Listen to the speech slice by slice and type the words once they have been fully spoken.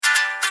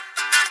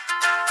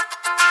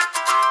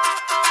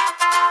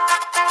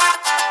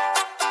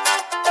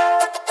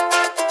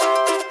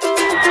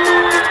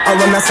I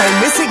wanna sign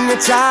my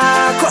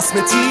signature, cross my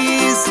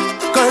T's,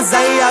 cause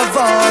I have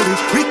all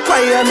the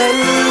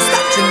requirements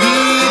that you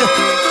need.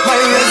 My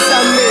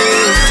resume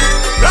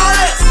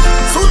flawless,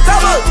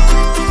 suitable,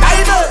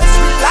 diverse,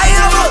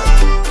 reliable.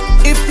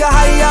 If you're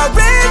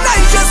hiring, I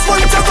just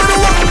want to go to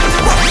work.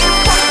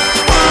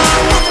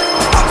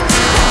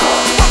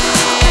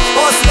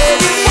 Boss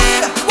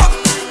lady,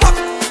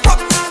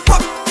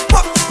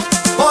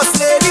 boss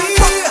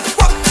lady.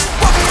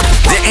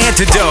 The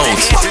Antidote.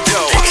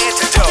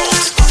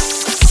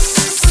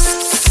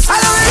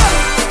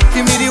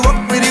 Give me the work,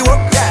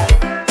 yeah.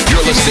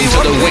 You're listening to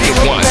the Wicked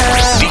One,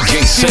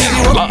 DJ Sam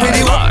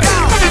live.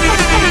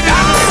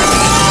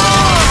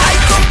 I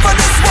come for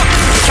this work.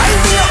 Sign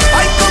me up.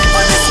 I come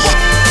for this work.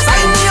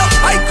 Sign me up.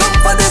 I come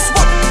for this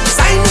work.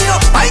 Sign me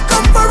up. I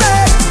come for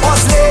it.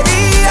 Boss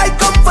lady, I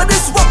come for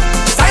this work.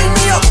 Sign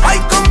me up. I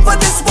come for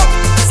this work.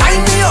 Sign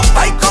me up.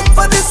 I come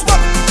for this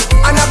work.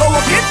 I never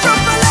work it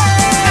properly.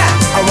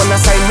 I wanna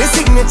sign my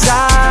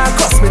signature,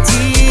 cross my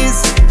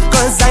T's,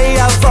 cause I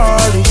have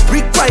all the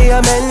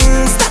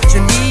requirements that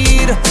you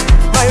need.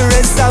 My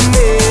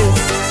resume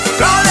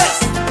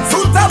flawless,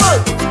 suitable,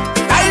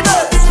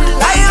 diverse,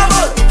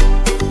 reliable.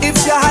 If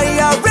you're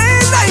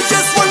hiring, I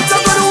just want to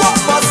go to work.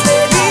 Boss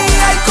lady,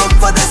 I come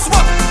for this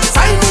work.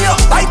 Sign me up,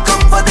 I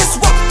come for this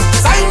work.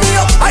 Sign me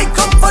up, I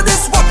come for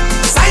this work.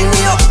 Sign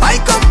me up, I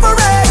come for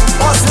it.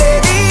 Boss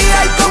lady,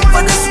 I come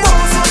for this work.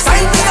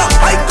 Sign me up,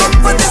 I come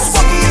for this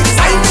work.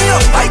 Sign me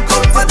up, I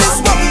come for this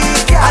work.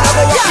 I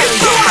never work it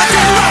through my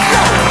day right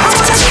now. I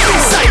wanna get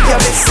inside your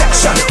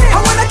midsection. I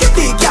wanna get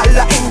the gal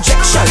a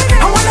injection.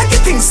 I wanna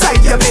get inside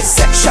your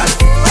midsection.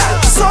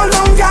 So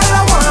long gal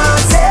I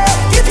want it.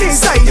 Get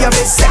inside your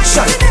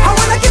midsection. I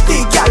wanna get the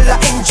gal a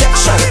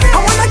injection. I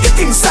wanna get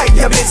inside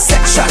your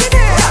midsection.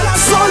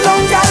 So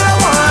long gal I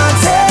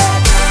want it.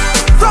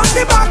 From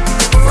the back,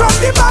 from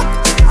the back.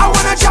 I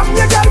wanna jam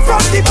your girl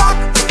from the back.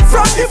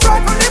 From the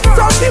front,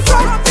 from the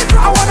front.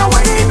 I wanna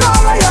wine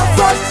all of your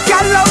front.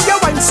 Girl, love your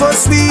wine so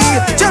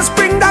sweet. Just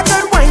bring that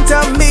good wine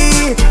to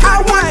me. I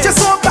want you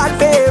so bad,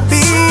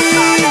 baby.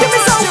 Give me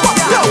some fuck,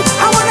 no.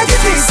 I wanna get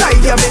inside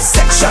your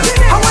midsection.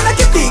 I wanna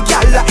get the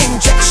gal a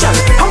injection.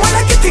 I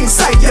wanna get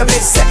inside your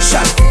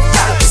midsection.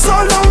 So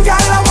long, gal,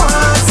 I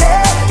want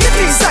it. Get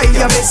inside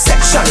your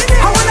midsection.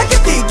 I wanna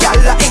get the gal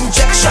a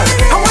injection.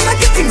 I wanna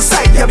get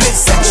inside your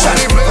midsection.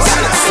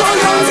 So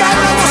long, gal,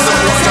 I want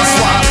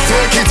it.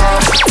 Take it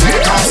off,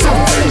 take off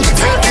something.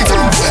 Take it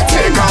off,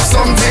 take off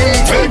something.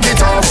 Take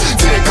it off,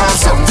 take off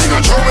something.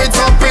 And throw it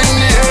up in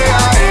the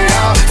air.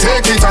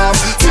 Take it off,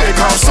 take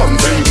off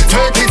something.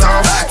 Take it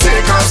off,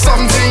 take off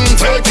something.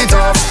 Take it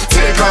off,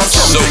 take off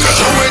something. And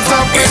throw it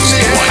up in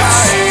the air.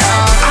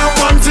 I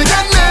want to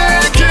get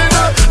naked.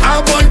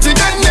 I want to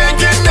get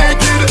naked,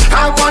 naked.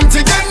 I want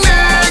to get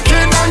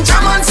naked and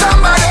jam on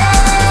somebody.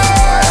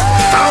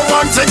 I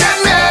want to get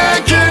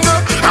naked.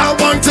 I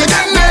want to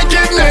get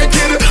naked,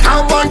 naked.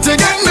 I want to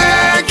get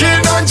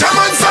naked and jam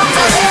on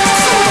somebody.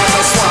 So I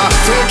just want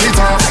take it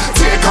off,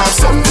 take off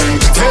something.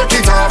 Take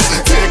it off,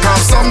 take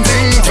off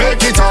something.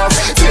 Take it off,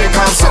 take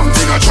off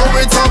something. I throw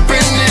it up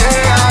in the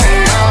air.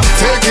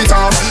 Take it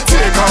off,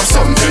 take off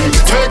something.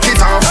 Take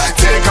it off,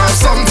 take off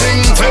something.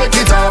 Take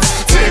it off,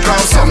 take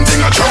off something.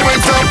 I throw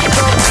it up.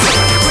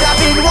 Could have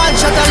been one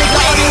shot of it,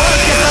 but the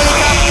work is done.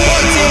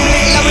 Whole team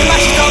lit, now we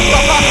mash it up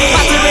proper.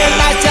 Party real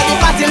nice, yeah, the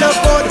party look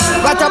good.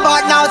 Right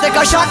about now, take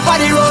a shot for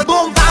the road.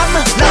 Boom bam,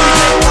 now we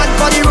take one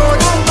for the road.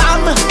 Boom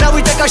bam, now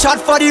we take a shot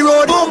for the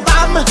road. Boom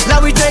bam, now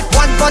we take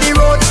one for the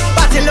road.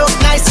 Party look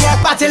nice, yeah,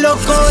 party look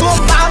good. Boom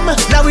bam,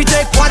 now we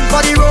take one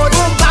for the road.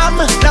 Boom bam,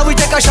 now we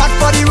take a shot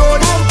for the road.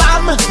 Boom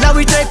bam, now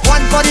we take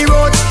one for the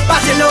road.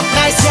 Party look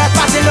nice, yeah,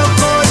 party look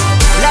good.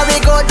 Now we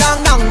go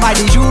down by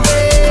the Juve.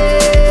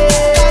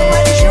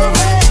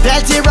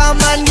 Plenty rum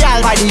and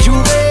gal by the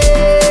Juve.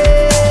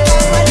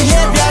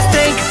 Behavior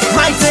stink,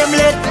 my team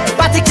lit.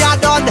 Party car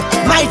done,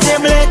 my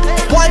team lit.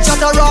 One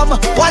shot of rum,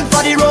 one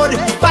for the road.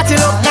 Party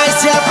look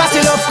nice, yeah,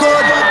 party look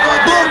good.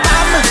 Boom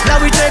bam, now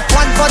we take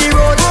one for the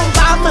road. Boom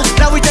bam,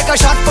 now we take a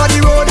shot for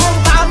the road. Boom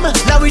bam,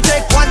 now we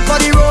take one for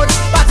the road.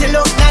 Party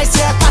look nice,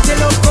 yeah, party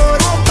look good.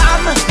 Boom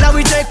bam, now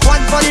we take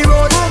one for the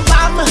road. Boom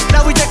bam,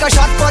 now we take a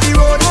shot for the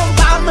road. Boom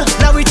bam,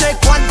 now we take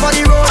one for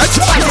the road.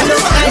 Party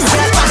look nice,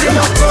 yeah, party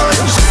look good.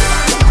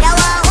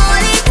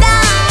 Hold it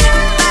down,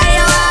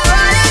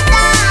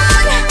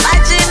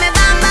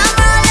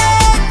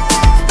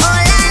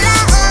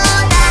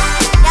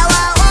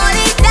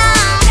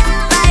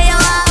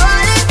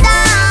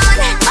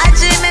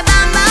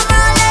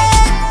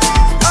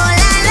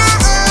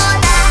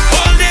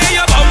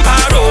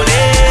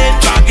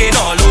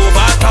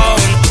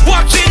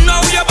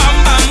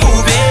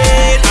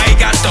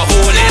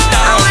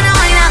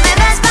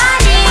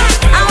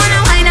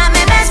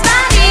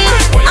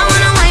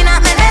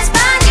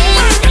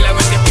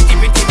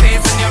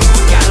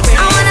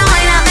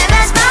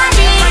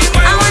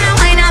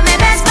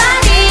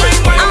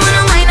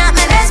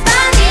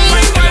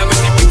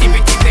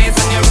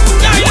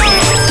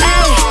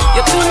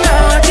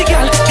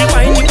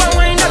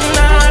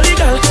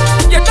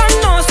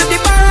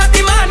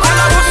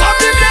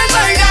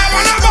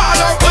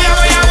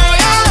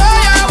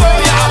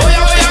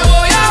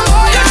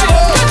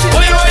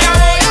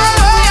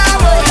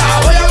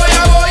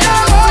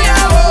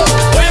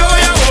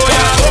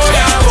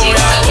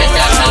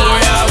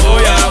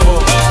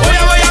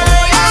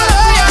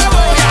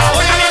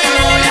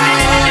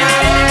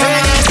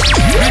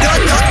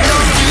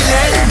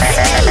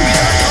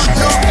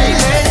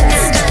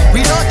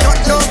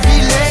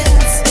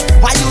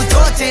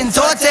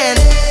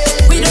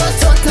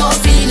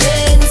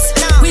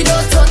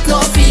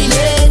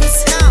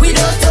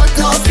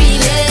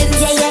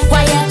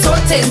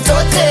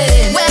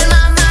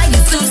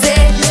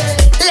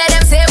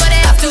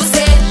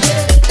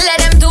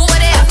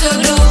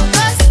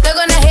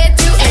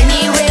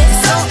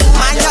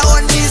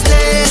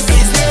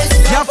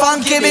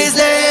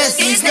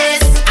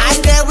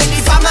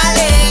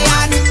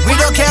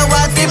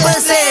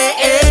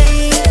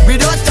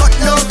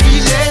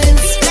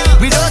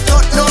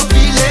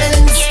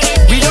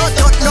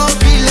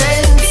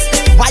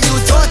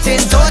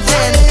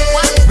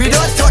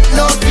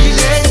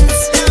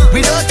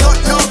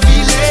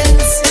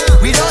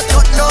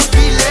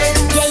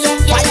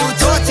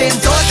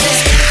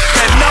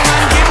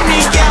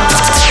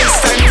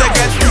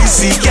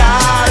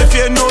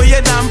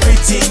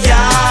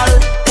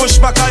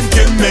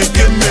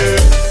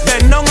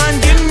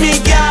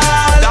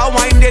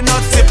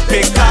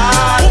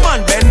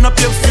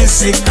 your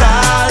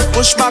physical.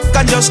 Push back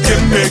and just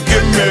give me.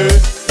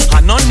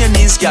 And on your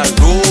knees, girl,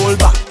 roll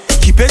back.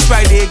 Keep it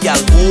right there,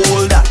 girl,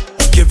 hold that.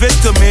 Give it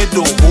to me,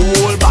 don't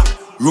hold back.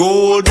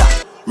 Roll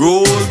that.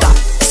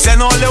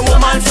 Send all the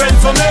woman friend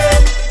for me.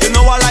 You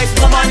know I like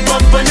woman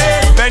company.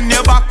 Bend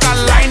your back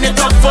and line it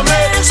up for me.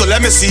 So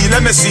let me see,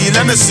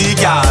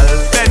 girl.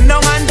 Bend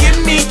down and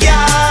give me,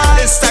 girl.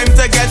 It's time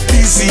to get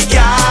busy,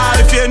 girl.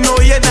 If you know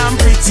you're damn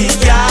pretty,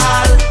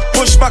 girl,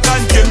 push back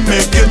and give me.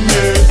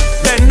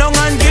 Bend down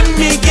and give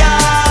me,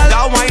 girl.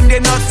 That wine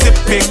they not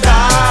typical.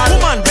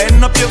 Woman,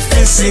 bend up your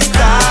physical.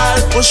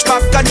 Push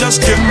back and just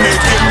give me.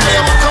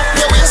 Walk up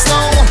your waist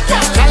now.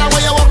 Girl,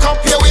 where you walk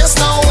up your waist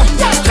now.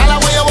 Girl,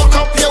 where you walk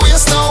up your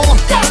waist now.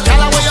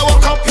 Girl, where you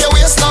walk up your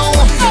waist now.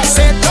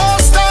 Say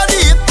don't start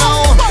it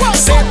now.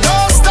 Say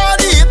don't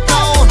start it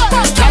now.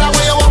 Girl,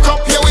 where you walk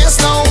up your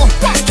waist now.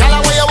 Girl,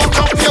 where you walk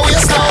up your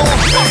waist now.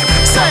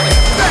 Say,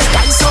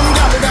 why some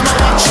girl them a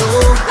watch you?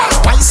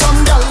 Why some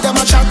girl them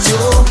a chat you?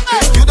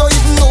 You don't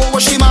even know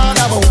what she mad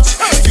about.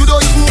 You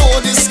don't even know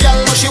this girl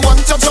what she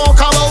want to talk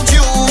about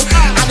you.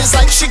 And it's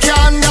like she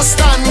can't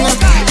understand.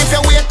 If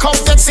you wake up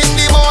that's in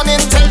the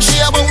morning, tell she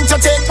about to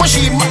take what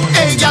she.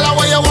 Hey, girl,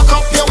 where you walk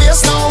up your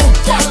waist now?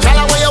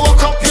 Girl, where you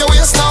walk up your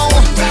waist now?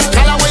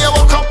 Girl, where you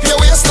walk up your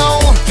waist now?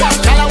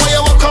 Girl, where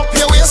you walk up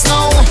your waist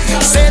now?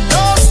 Say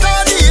don't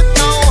start it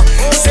now.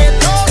 Say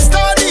don't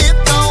start it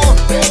now.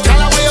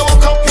 Girl, where you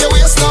walk up your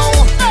waist now?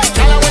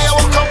 Girl, where you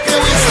walk up your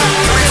waist now?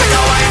 Take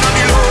a wine on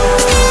the low.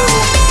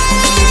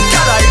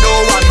 Girl, I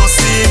don't want no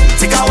scene.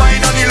 Take a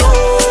wine on the low.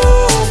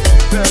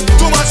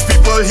 Too much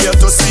people here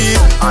to see,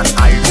 and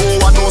I don't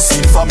want no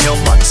scene from your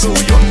man. So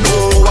you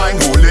know I'm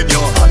holding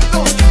your hand.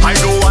 I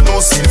don't want no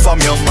scene from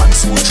your man.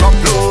 So drop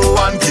low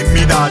and give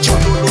me that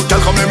jam. Girl,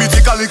 come let me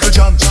take a little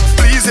jam.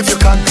 Please, if you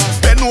can,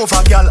 bend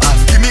over, girl, and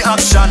give me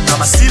action.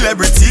 I'm a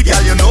celebrity,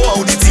 girl, you know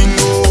how the thing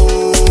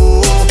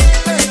go.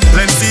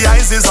 Plenty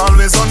eyes is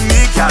always on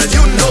me, girl,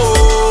 you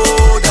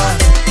know that.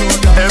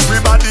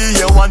 Everybody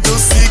here want to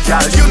see,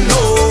 girl, you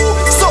know.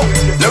 So,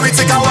 let me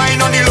take a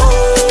wine on the low.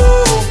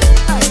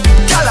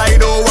 Girl, I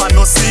don't want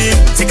no scene.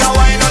 Take a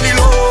wine on the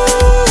low.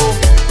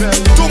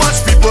 Too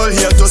much people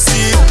here to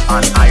see,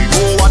 and I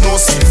don't want no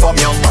scene from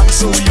your man.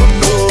 So you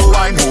know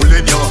I'm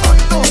holding your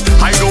hand.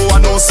 I don't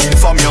want no scene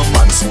from your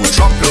man. So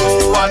drop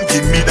low and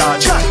give me that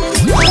jam.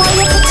 Why you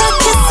put a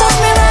kiss on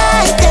me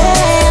right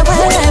there?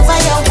 Wherever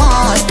you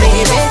want,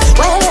 baby.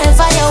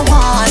 Wherever you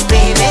want,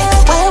 baby.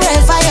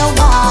 Wherever you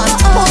want.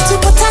 Won't you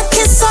put a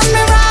kiss on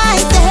me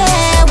right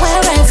there?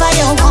 Wherever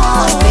you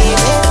want,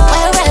 baby.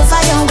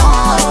 Wherever you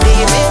want,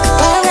 baby.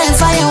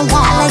 Wherever you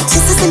want. I like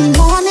kisses in the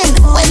morning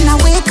when I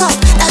wake up.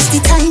 That's the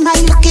time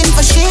I'm looking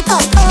for shake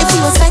up. If you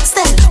was vexed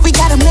then we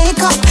gotta make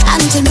up.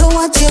 And you know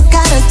what you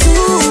gotta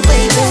do,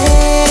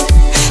 baby.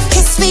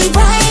 Kiss me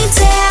right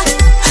there.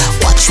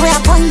 Watch where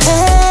I'm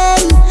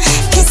pointing.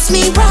 Kiss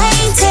me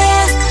right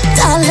there,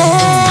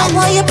 darling. I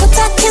want you put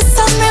a kiss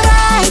on me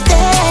right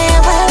there.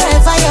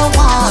 Wherever you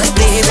want,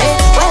 baby.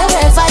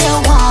 Wherever you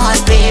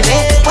want, baby.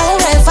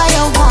 Wherever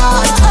you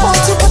want.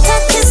 Won't you put a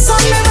kiss on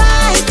me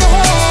right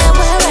there?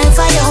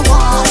 Wherever you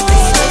want,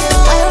 baby.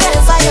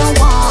 Wherever you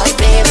want,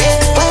 baby.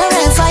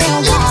 Wherever you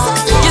want.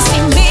 You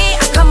see me,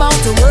 I come out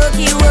to work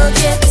it.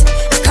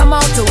 I come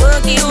out to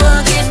work it.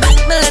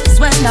 Bite my lips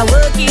when I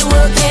work it.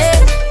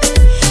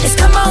 It's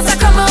come out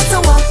to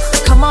walk.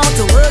 Come out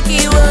to work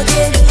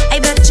it. I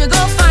bet you go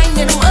find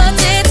it worth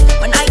it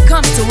when I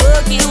come to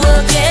work it.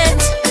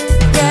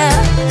 Yeah,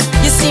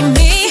 you see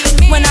me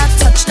when I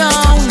touch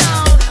down,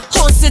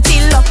 whole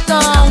city locked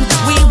down.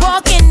 We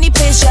walk in the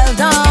place shell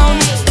down.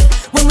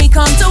 When we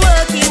come to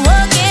work it.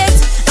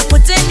 I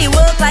put in the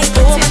work like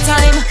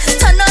overtime.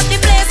 Turn up the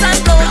place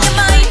and blow your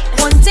mind.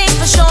 One thing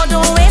for sure,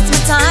 don't waste my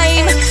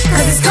time.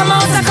 Cause it's come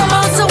out to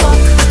walk.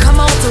 I come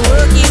out to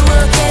work it.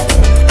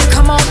 I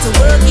come out to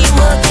work it.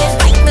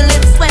 Bite my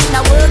lips when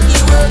I work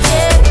it.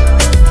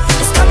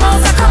 It's come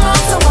out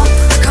to walk.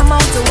 I come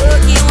out to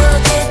work it.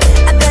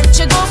 I bet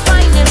you gon'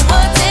 find it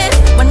worth it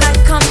when I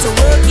come to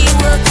work it.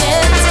 Yeah.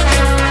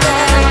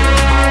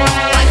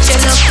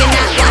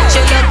 What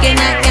you looking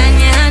at, can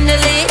you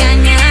handle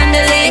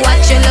it?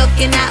 What you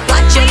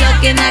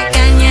looking at,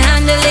 can you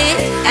handle it?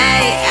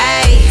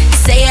 Ay,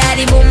 say I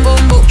the boom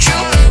boom boom.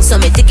 So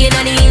me ticking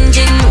on the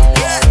engine.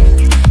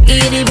 Give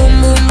me the boom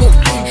boom boom.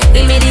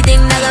 Give me the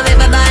thing like a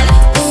paper ball.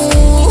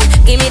 Ooh,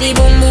 give me the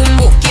boom boom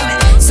boom.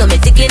 So me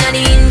ticking on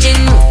the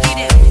engine.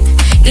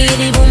 Give me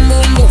the boom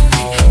boom boom.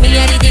 Me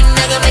a the thing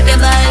like a paper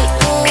ball.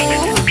 Ooh,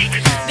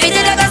 beat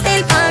it like a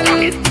steel pan.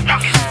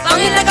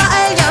 Bang it like a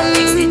oil jam.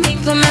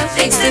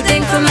 Fix the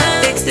thing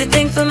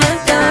for my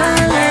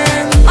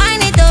darling.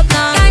 Wind it up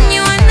now, can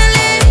you handle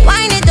it?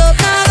 Wind it up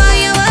now, how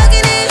you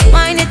working it?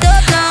 Wind it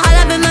up now, all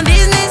up in my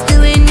business,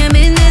 doing your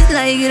business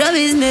like you're a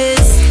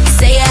business.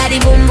 Say I the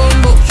boom boom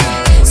boom,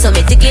 so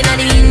me ticking on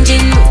the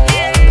engine.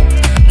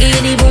 Give me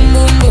the boom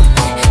boom boom,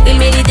 give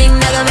me the thing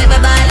like a paper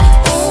ball.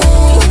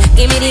 Ooh,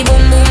 give me the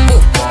boom boom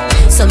boom,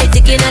 so me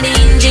ticking on the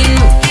engine.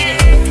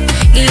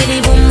 Give me the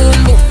boom boom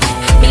boom,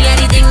 me a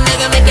the thing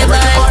like a paper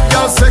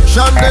ball.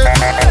 Section there,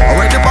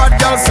 where the bad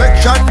girl section.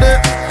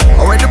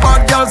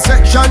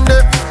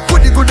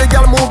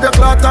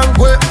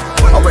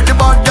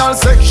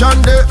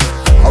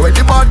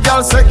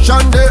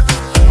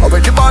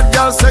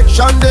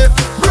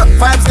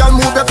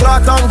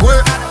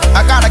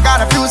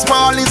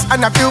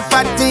 and a few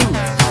fat things.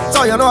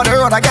 So you know the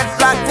road I get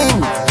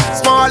flattening.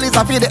 Small is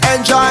a feel the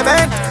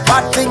enjoyment.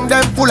 Fat thing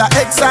them full of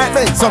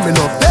excitement. So me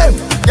love them.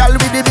 Girl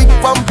with the big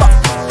bumper,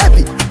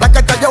 heavy like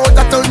a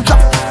Toyota Tundra.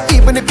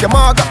 Even if you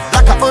maga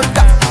like a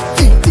Honda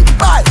 50,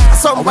 buy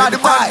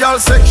somebody buy. Girl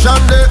section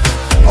there.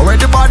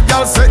 Already bad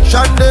girl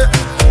section there.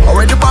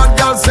 Already bad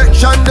girl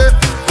section there.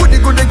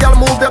 Goody girl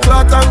move your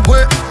cloth and go.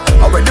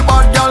 Already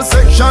bad girl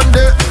section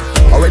there.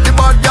 Already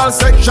bad girl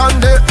section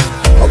there.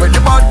 Already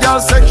bad girl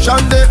section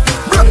there.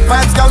 Black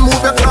vibes girl move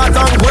your cloth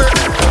and go.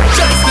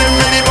 Just give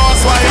me the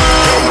boss wine.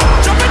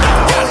 Jump it down,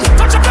 girl.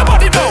 Touch up your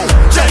body down.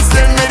 Just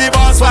give me the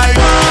boss wine.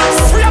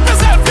 Free up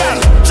yourself, girl.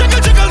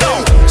 Jiggle, jiggle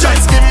down.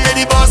 Just give me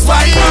the boss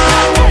wine.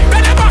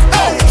 Bend your back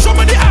down. Show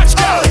me the arch,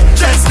 girl.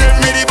 Just give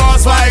me the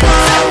boss wine.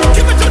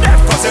 Give it to them,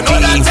 cause you know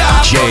that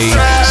DJ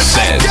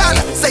said. Girl,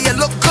 say you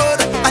look good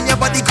and your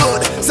body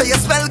good. Say you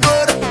smell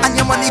good and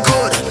your money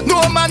good.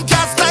 No man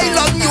can style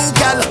on you,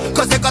 girl,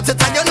 cause you got it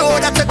and you know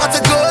that you got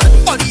it good.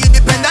 All the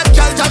independent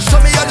girl, just show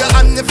me on your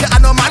hand. If you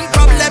have no man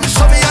problem,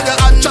 show me on your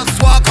hand. Just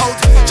walk out,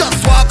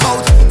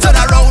 turn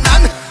around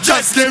and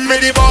just give me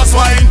the boss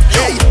wine.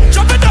 hey,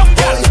 Jump it down,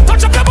 girl.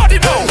 Touch up your body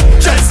down.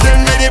 Just give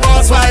me the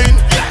boss wine.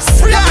 Yes.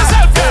 Free up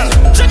yourself, girl.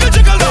 Jiggle,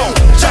 jiggle down.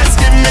 Just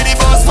give me the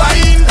boss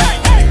wine.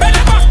 Bend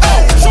your back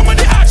down. Show me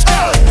the arch,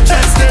 girl.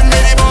 Just give me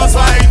the boss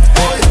wine.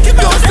 Give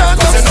me the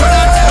stand up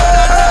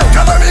straight.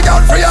 Come on, me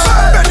girl, free up.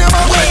 Bend your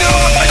back, bend your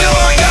back, bend your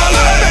back, girl.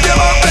 Bend your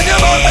back, bend your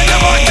back, bend your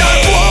back, girl.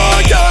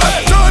 Whoa, girl.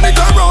 Turn it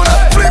around,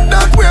 flip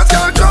that waist,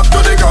 girl. Drop to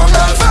the ground,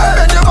 girl.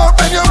 Bend your back,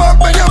 bend your back,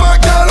 bend your back,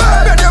 girl.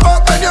 Bend your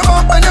back, bend your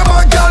back, bend your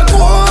back, girl.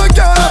 Whoa,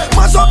 girl.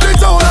 Mash up the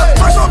town,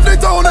 mash up the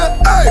town.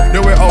 Hey, the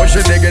way how she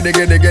diggy,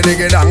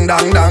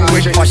 dang,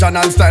 with fashion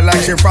and style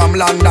like she from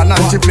London,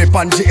 and she flip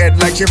on she head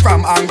like she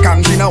from Hong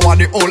Kong. She not want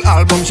the whole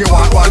album, she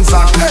want one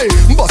song. Hey,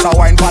 bust a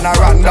wine pan a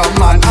random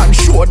man and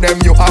show them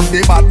you have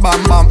the bad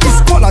bam bam.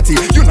 It's quality,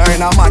 you know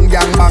in a man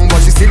gang bang,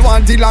 but she still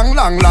want it long.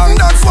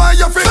 That's why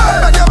you feel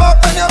bend your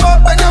back, bend your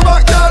back, bend your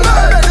back, girl.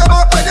 Bend your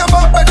back, bend your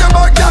back, bend your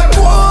back, girl.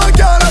 Whoa,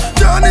 girl,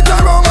 turn it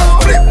around,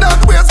 flip that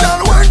waist, girl.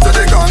 Wine to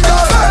the ground,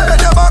 girl.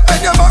 Bend your back,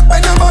 bend your back,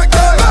 bend your back,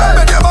 girl.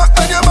 Bend your back,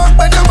 bend your back,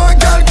 bend your back,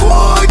 girl.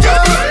 Whoa,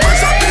 girl,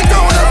 mash up the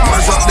town,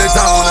 mash up the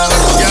town,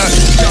 yeah.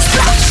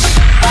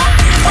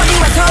 Body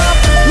wet up,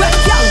 wet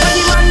girl,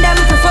 body man them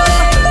prefer.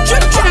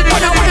 Drip drop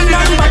on a wine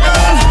and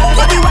bubble.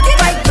 Body wet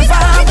like the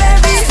fire,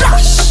 baby.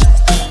 Splash.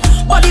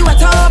 Body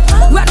wet up,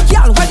 wet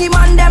girl, body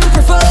man them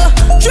prefer.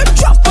 Drip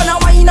drop on a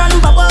wine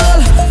and bubble.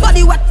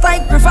 Body wet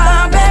like the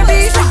fire,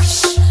 baby.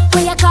 Splash.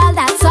 What you call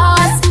that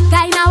sauce?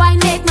 Kinda wine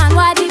make man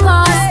what it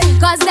cost.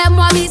 Cause them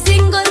want me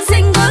single.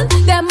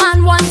 Them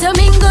man want to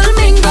mingle.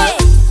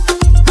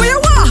 Where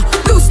you are?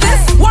 Loose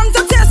this. Want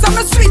to taste some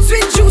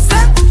sweet juice,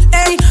 eh?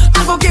 Hey,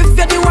 I go give you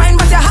the wine,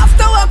 but you have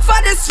to work for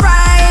this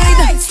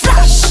ride.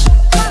 Splash.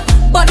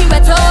 Body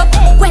wet up,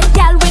 wet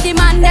gal with the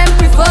man them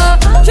prefer.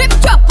 Drip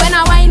drop when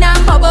I wine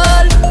and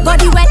bubble.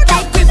 Body wet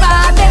like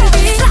river,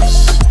 baby. Splash.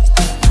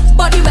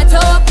 Body wet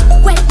up,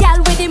 wet gal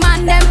with the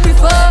man them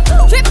prefer.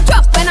 Drip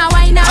drop when I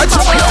wine and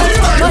bubble.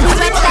 Body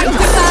wet like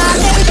river,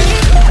 baby.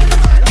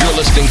 You're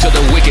listening to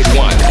the Wicked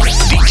One,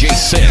 DJ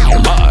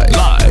Sam,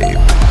 live.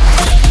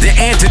 The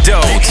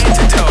Antidote.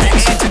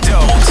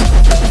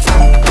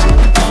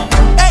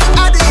 hey,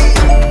 Addy,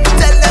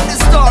 tell them the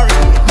story.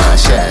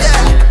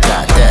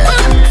 got that.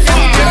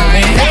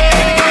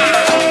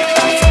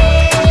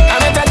 I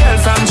met a girl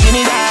from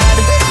Trinidad.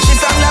 She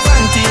from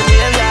Levante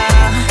area.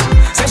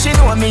 Say she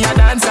know me a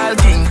dancehall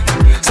king,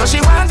 so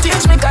she want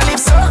teach me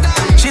calypso.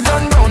 She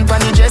done round pon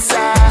the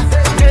dresser.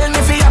 Tell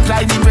me fi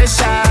apply the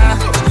pressure.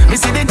 Me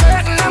see the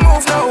curtain a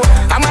move now.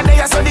 I'm a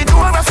there so the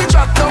door a fi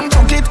drop down.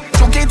 Took it.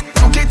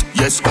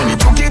 Yes, only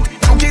took it.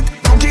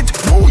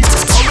 Oh,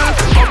 it's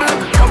bubble.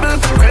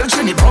 Well,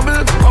 Trini, bubble,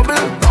 a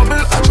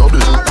trouble.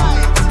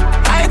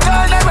 I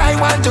told her I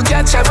want to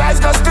catch a rise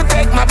just to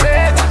take my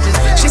breath.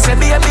 She said,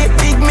 baby,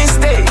 big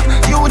mistake.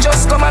 You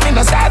just come and me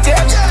no start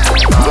yet.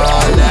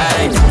 All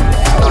night.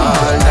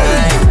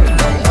 Party.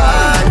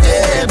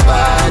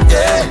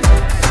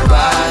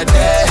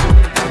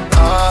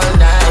 All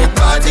night,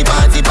 party.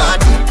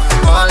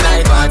 All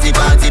night, party.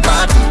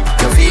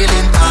 You're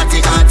feeling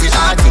party.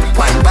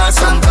 Wine bar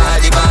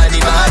somebody, body.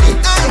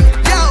 Hey,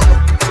 yo,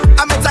 I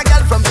met a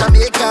girl from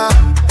Jamaica.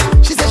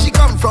 She said she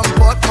come from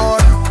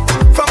Portmore.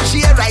 From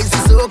she a rise the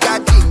soca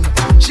king.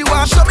 She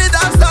want show me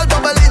dancehall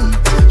bubbling.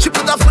 She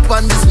put her foot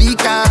on the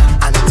speaker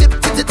and tip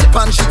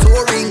and she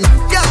touring.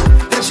 Yo,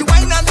 then she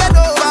whine and bend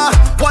over.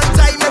 One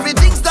time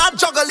everything start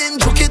juggling.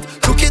 Juke it.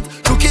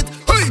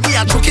 Hey, me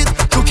a juke it.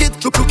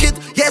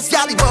 Yes,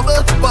 girl, the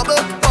bubble.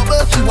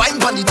 She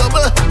whine on the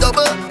double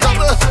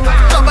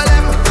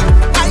M.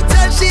 I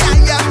tell she I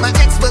am my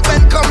expert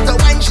when come to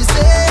wine. She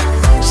said,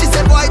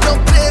 boy,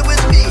 don't play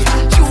with me.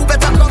 You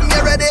better come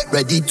here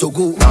ready to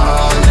go.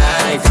 All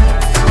night,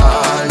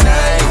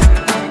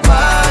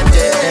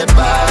 party.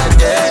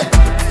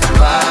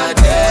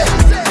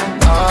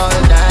 All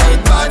night,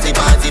 party.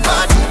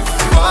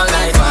 All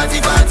night, party.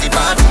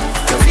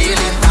 You're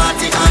feeling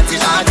party.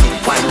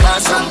 Wine bar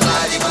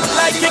somebody.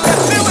 Like you can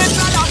feel it.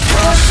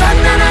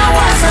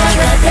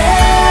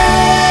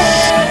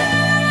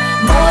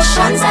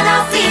 emotions and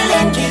I'm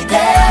feeling giddy.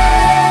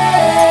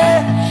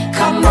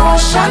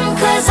 Commotion,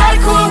 cause I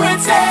could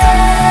resist.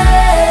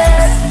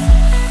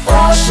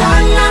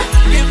 Ocean,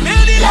 Give me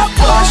the love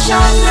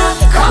potion,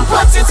 come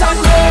put it on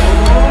me.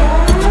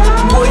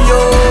 Oh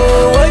yo,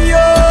 oh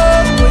yo,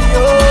 oh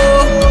yo,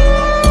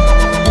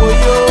 oh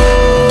yo.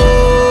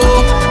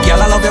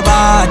 Girl, I love you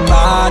bad,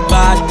 bad,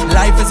 bad.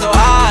 Life is so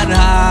hard,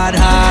 hard,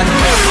 hard.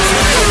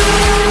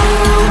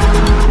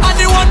 And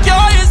the one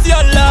cure is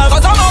your love.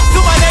 Cause I'm up to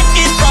my neck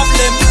in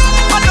problem.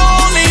 And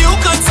only you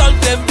can solve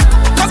them.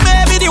 Cause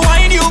maybe the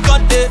wine you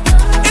got there,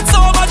 it's so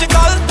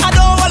magical, I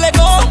don't wanna let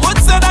go. Some would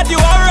say that you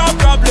are a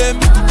problem,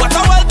 but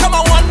I welcome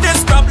and want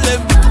this problem.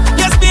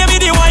 Yes, baby,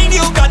 the wine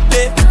you got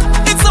there,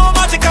 it's so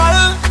magical.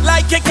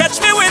 Like you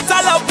catch me with a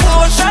love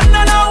potion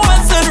and I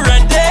wasn't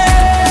ready.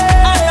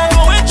 And I'm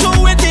going through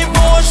with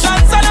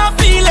emotions and I'm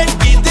feeling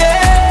giddy.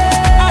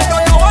 I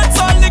don't know what's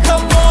on the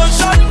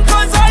commotion,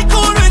 cause I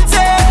couldn't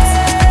taste.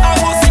 I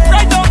will sit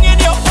right down in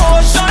your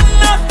ocean.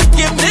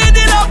 Give me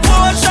the love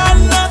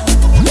potion.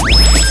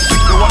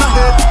 They wanna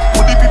hate,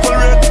 what the people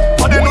rate,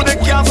 but they know they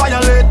can't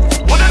violate.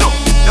 What they do?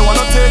 They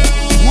wanna take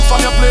food from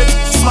your plate,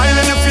 smile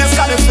in your face,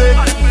 got it fake.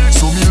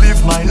 So me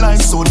live my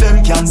life so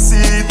them can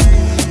see it,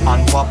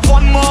 and pop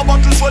one more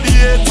bottle for the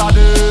hate of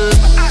them.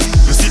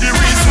 You see the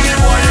reason they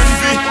boy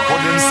envy, but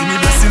them see me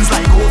blessings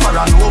like over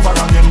and over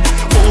again,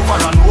 over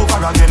and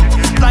over again.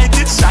 Light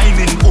it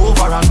shining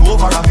over and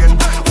over again,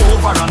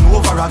 over and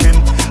over again.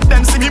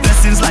 Them see me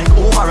blessings like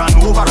over and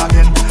over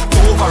again,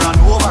 over and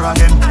over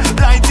again.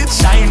 Light it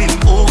shining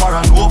over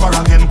and over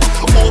again,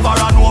 over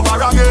and over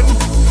again.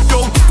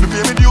 Yo, me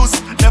pay me dues,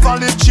 never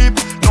live cheap.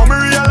 Now me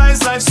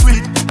realize life's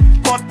sweet,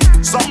 but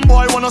some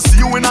boy wanna see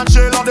you in a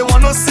jail or they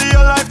wanna see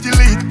your life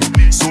delete.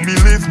 So me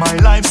live my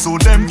life so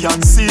them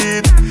can see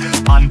it,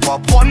 and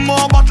pop one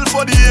more bottle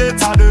for the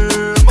hate of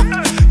them.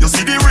 You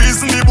see the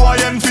reason the boy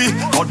envy,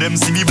 but them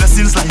see me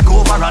blessings like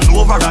over and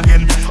over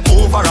again,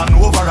 over and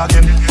over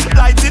again.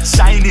 Light it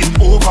shining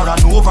over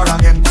and over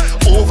again,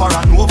 over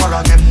and over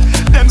again.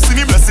 Them see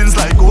me blessings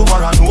like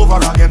over and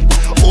over again,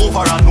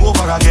 over and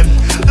over again.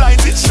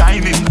 Light it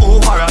shining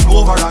over and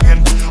over again,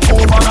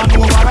 over and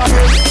over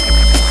again.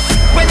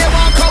 When you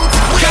walk out,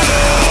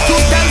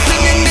 keep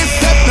dancing in this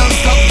step,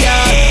 non-stop, yeah.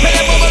 When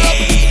you bubble up,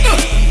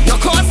 you're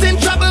causing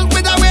trouble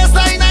with a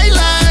waistline I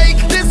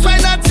like. This why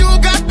not you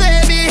got,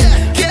 baby.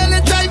 Girl,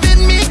 it's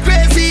driving me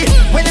crazy.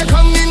 When you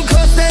come in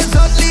close, there's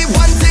only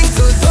one thing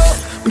to do.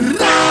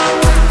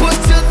 Put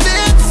your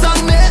lips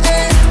on me,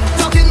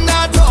 talking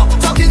that talk,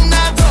 talking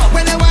that talk.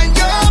 When you wind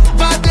your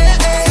body,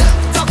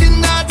 talking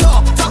that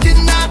talk,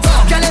 talking that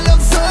talk. Girl, you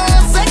look so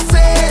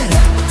sexy,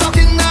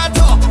 talking that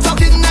talk,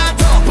 talking that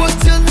talk. Put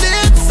your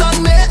lips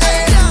on me,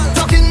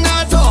 talking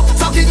that talk,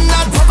 talking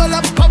that. Bubble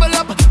up, bubble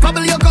up,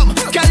 bubble your gum.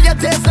 Girl, you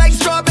taste like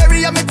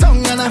strawberry on my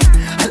tongue, and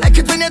I like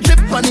it when you drip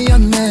honey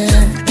on me.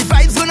 The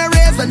vibe's gonna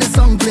raise when the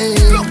song play.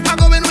 I'm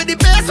going with the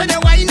bass when you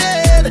whine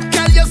it.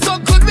 Girl, you're so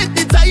good with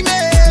the timing.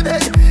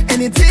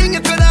 Anything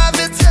you could have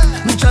it.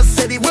 Just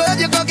say the word,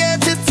 you go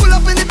get it. Pull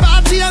up in the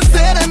party and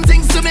say them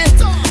things to me.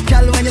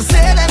 Girl, when you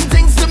say them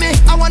things to me,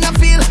 I wanna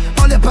feel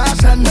all the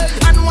passion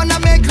and wanna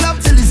make love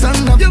till the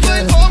sun up. You're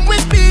going home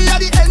with me at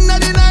the end of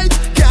the night.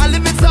 Girl,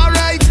 if it's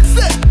alright.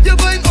 Say, you're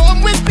going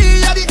home with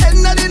me at the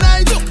end of the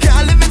night.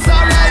 Girl, if it's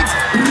alright.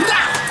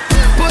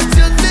 Put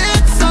your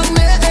lips on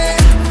me,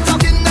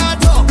 talking that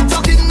talk,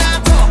 talking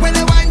that talk. When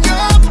you wind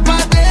your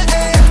body,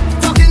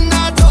 talking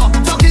that talk,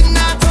 talking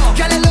that talk.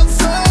 Girl, you look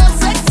so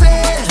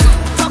sexy,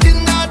 talking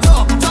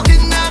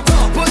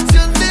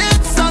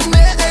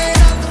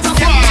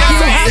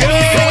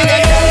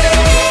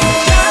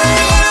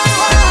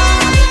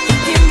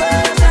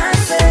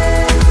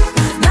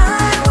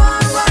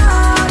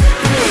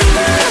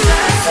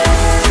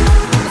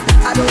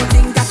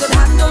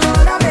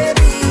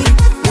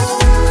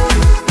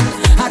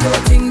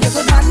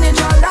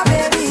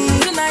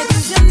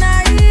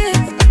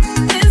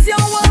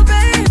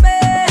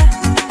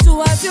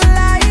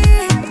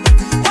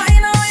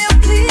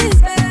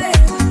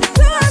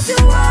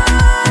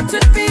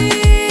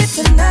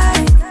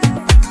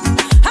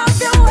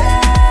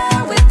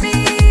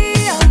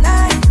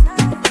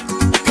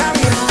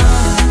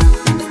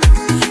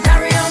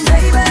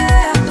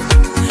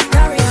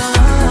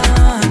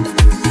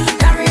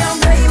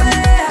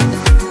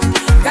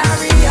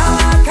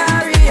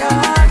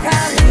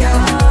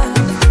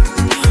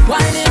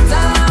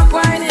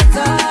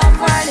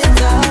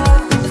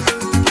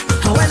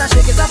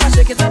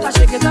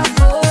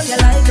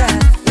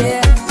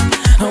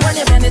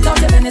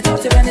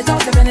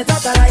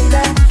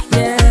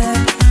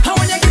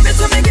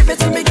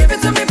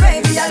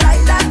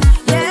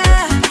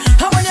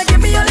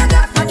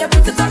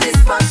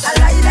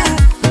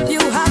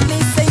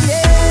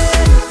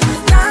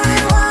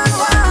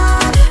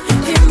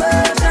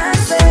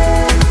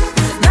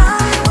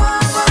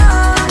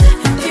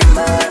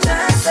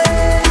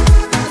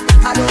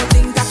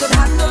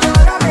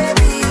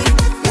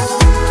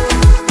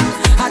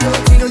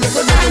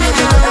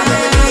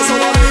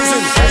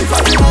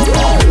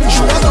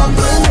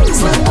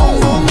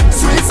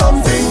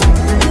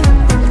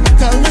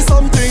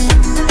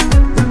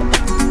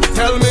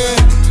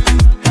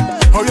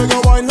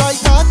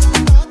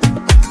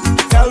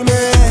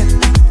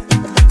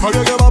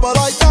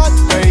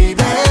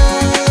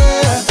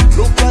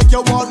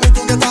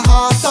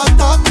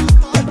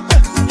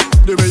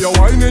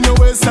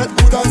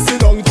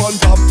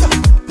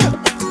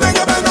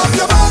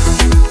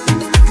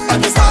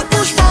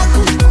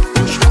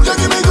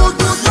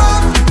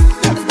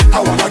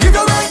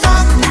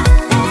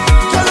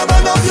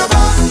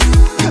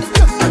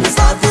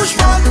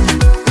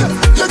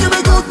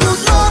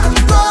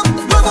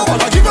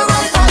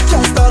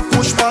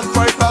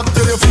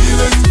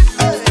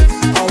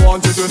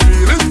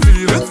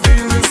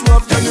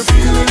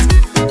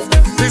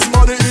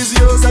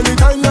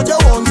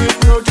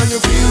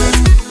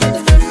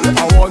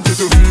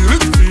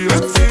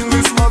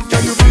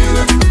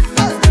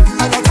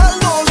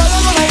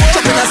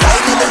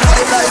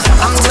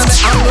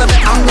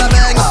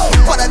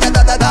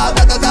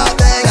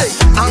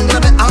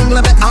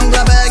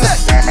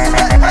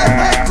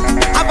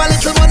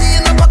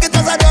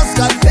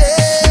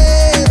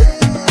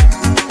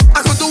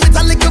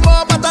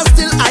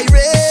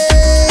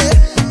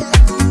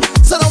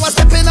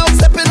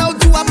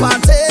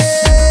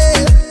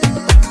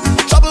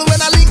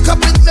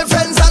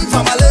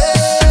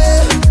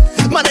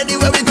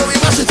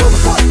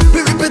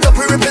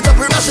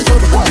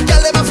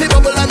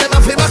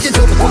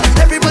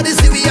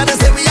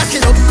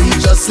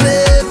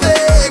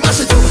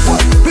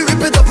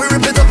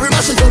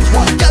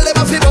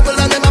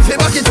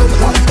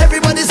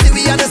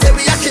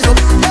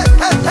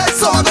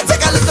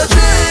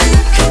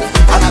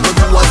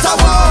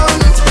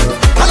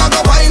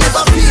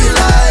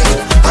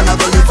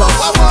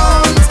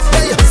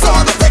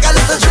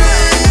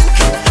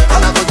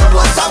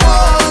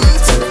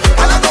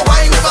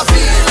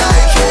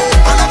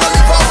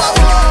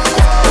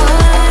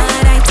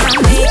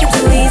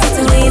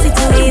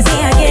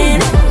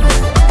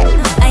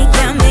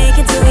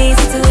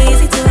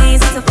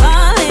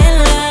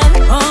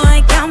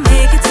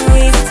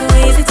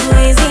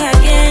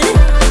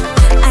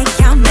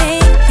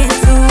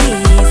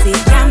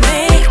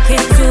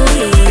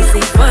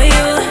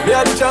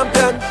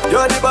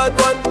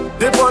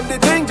run the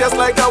thing just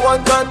like a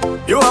one ton.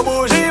 You a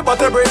bougie, but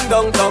you bring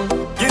down tongue.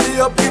 Giddy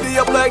up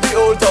like the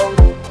old tongue.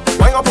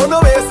 Wang up on the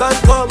waist and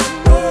come.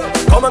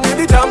 Come and give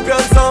the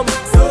champion some.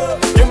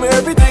 Give me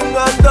everything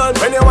undone.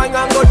 When you wang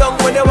and go down,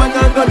 when you wang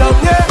and go down,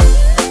 yeah.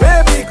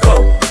 Baby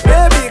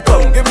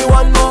come, give me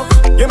one more.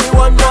 Give me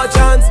one more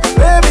chance.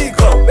 Baby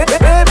come,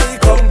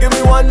 give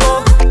me one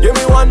more. Give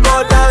me one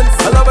more dance.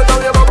 I love it how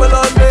you bubble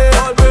on me.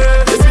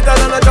 It's sweeter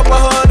than a drop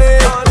of honey.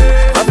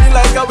 I feel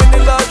like I win the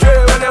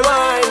lottery when you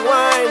wine.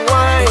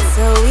 It's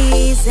so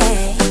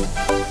easy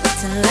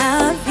to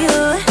love you.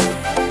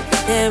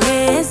 There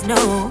is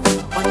no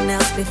one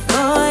else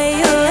before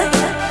you.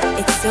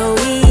 It's so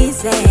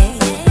easy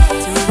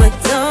to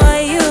adore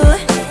you.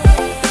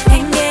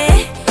 And yeah,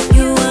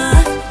 you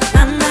are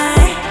my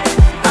mind.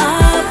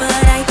 Oh,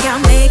 but I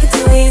can't make it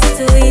too easy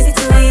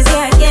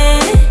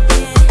again.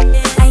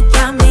 I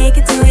can't make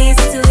it too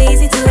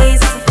easy to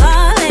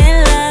fall in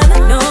love.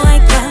 No, I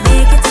can't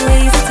make it too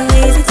easy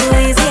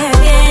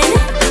again.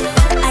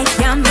 I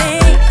can't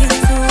make it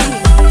too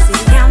easy,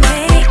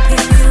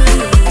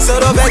 So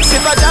the vex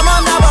if I jam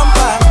on the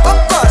bumper. Of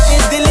course,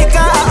 it's the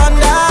liquor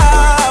under.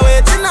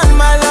 Waiting on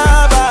my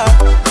lover.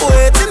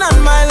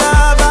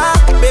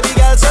 Baby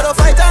girl, so the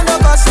fight and no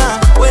cuss now.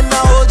 When I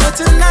hold you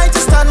tonight,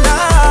 it's thunder.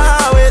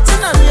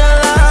 Waiting on your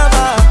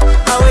lover.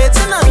 I'm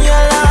waiting on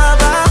your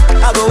lover.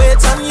 I go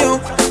wait on you.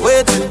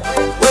 Waiting.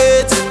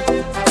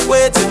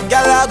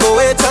 Girl, I go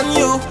wait on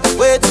you.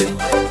 Waiting.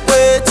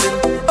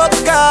 Oh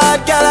God,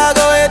 girl, I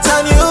go wait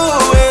on you.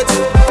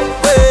 Waiting.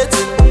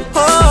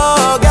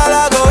 Oh, girl,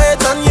 I go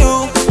wait on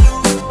you.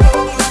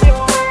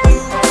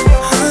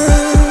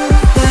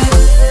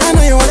 I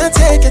know you wanna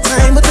take your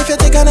time, but if you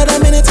take another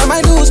minute, I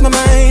might lose my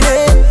mind.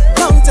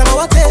 Long time I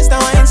want taste the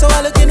wine, so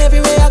I look in every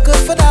way I could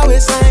for that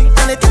waistline.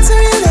 And it gets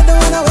real, I don't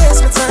wanna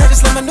waste my time.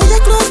 Just let me know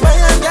you're close by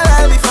and girl,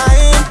 I'll be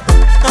fine.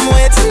 I'm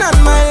waiting on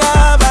my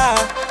lover.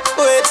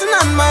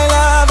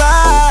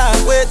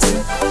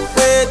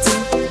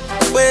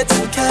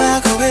 Waiting, girl, I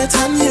go wait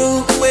on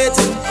you.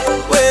 Waiting,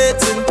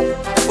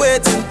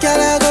 girl,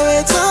 I go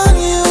wait on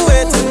you.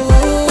 Waiting.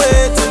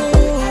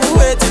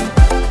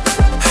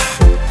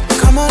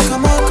 Come on.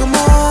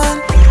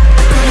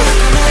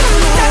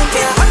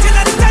 Hot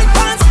inna the tight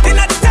pants, it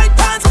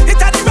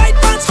a the right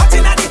pants. Hot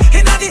inna the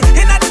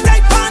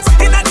tight pants,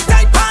 it a the right pants. Hot inna the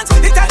tight pants,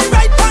 it a the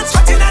right pants.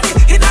 Hot inna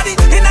the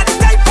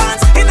tight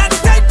pants, it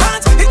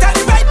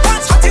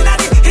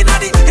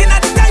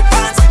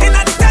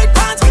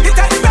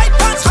a the right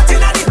pants. Hot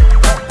inna the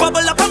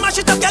bubble up and mash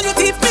it up, girl, you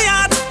teeth me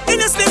out. In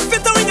your slim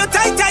fit or in your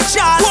tight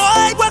shot.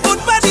 Boy, what good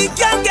body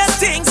can get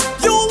things.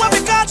 You want me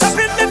caught up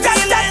in me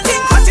feelings.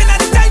 Hot inna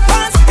the tight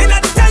pants, it a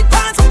the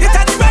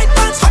right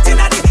pants. Hot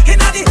inna the tight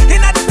pants, it a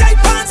the right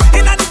pants. Hot inna the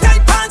tight pants, it a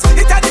the right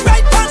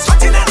pants.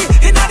 Hot inna the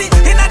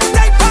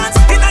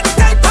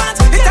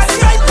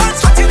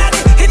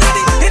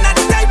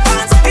tight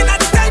pants, it a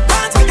the right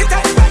pants.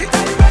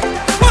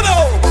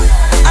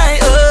 I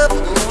up,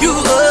 you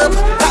up,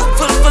 back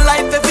full for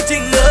life,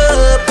 everything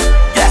up.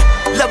 Yeah,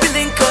 love will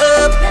link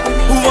up,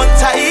 one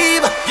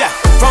time. Yeah,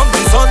 from the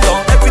sun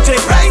down, everything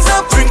rise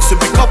up. Drinks to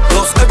pick up,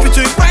 plus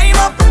everything prime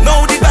up.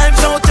 Now the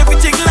vibes out,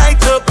 everything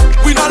light up.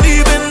 We not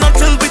leaving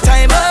until we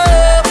time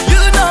up.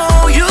 You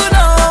know,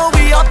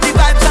 we up the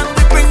vibes and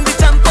we bring the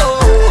tempo.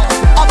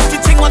 Up the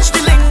thing, watch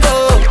the lingo.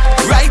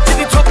 Right to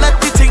the top, let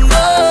the thing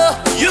go.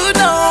 You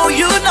know,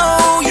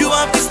 you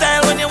have the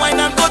style when you whine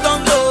and go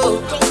down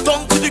low.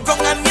 Down to the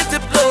ground and get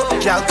it blow.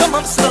 Girl, come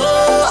on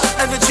slow,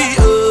 energy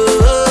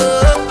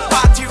up,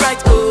 party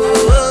right up.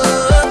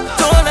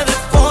 Don't let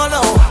it fall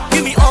now,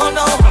 give me all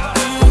now.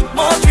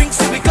 More drinks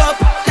to pick up,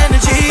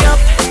 energy up,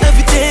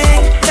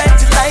 everything, time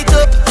to light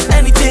up,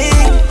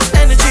 anything,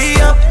 energy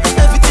up,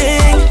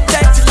 everything,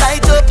 time to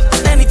light up,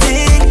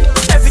 anything,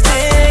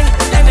 everything,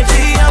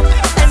 energy up,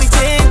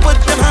 anything, put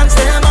them hands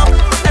them up,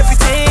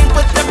 everything,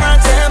 put them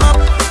hands them up,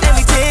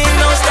 anything,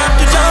 no stop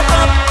to jump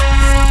up.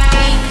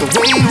 The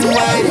way you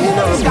whine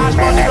up,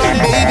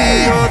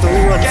 baby, you're the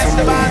one for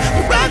me.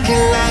 You're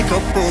rocking like a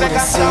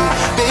policy,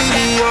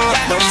 baby, you're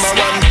number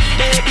one.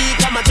 Baby,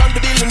 come and turn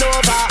the building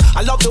over.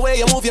 I love the way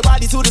you move your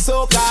body to the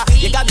soca.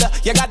 You got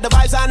the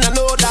vibes and I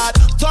know that.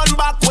 Turn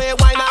back, way,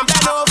 wine and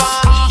bend over.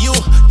 You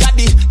got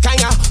the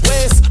kind of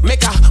waist,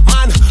 make a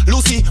man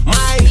lose his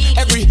mind.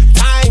 Every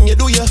time you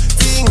do your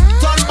thing,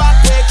 turn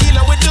back, way,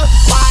 killer with the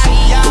wine.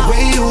 Yeah. The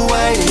way you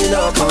whine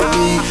up on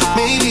me,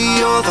 maybe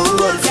you're the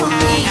one for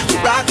me.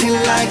 You're rocking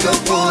like a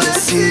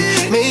policy.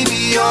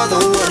 Maybe you're the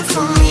one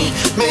for me.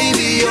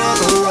 Maybe you're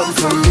the one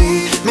for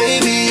me.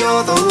 Maybe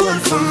you're the one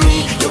for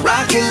me. You're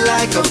rocking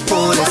like a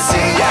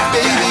policy.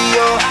 Baby,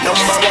 you're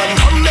number one.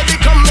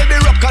 Come baby,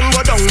 rock and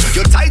go down.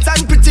 You're tight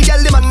and pretty, girl,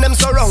 the man them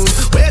so wrong.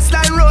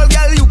 Waistline roll,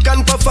 girl, you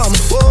can perform.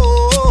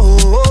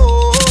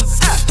 Oh.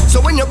 So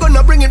when you're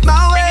gonna bring it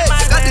my way,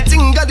 got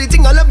the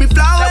thing, I love me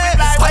flower.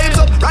 Vibes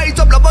up, right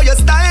up, love how you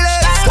style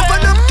it.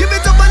 Open up, give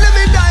it up and let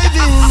me dive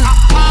in.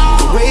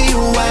 The way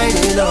you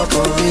winding up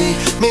on me,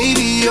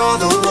 maybe you're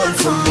the one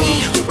for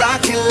me. You're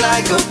rocking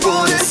like a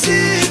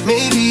policy.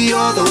 Maybe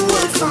you're the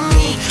one for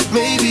me.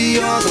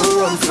 Maybe you're the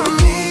one for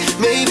me.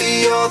 Maybe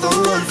baby, you're the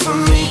one for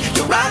me.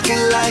 You're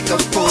rocking like a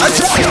poet.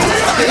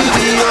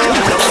 Baby, you're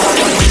the one.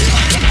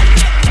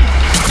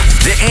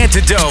 The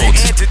Antidote.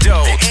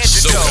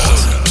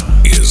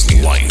 Soca is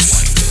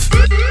life.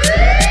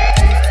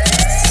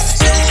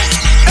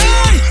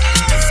 Hey,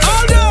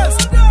 all this,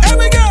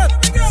 every girl,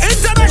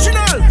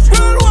 international,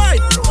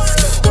 worldwide.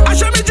 I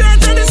show me John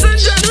Tennyson,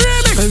 John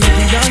remix.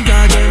 Young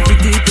girl, you're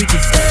pretty, pretty.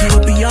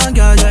 European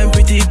girl, you're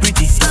pretty,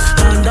 pretty.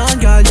 London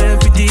girl, you're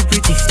pretty,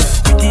 pretty.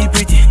 Pretty,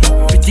 pretty,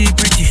 pretty,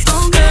 pretty.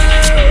 Oh girl, I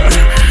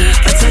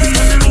tell you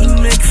on the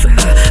remix.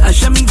 I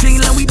show me thing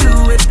like we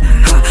do it.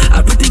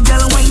 A pretty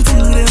girl wine to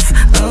this.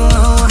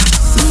 Oh,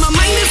 my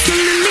mind is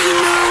telling me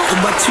no,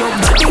 but your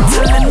body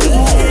telling me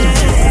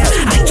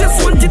yeah. I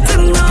just want you to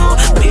know,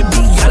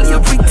 baby girl,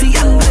 you're pretty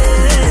and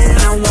bad.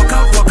 Now walk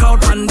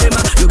out on them.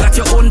 You got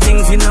your own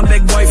things in a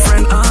big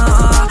boyfriend.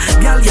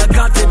 Girl, you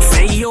got it.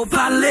 Say yo,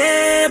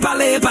 pale,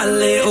 pale,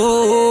 pale.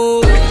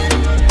 Oh,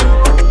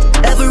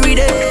 every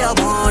day I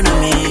wanna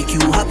make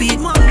you happy.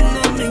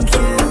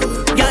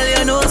 Girl,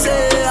 you know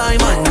say I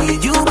man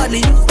need you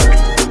badly.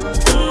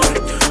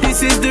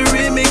 This is the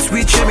remix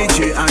with Chemi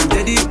J and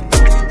Teddy.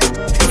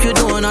 If you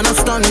don't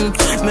understand,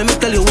 let me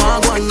tell you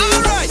what one.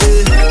 Alright.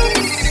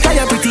 Girl,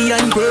 you're pretty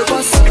on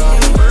purpose.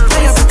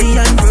 Girl, you're pretty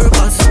on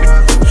purpose.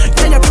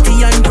 Girl, you're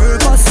pretty on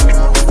purpose.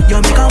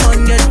 You make a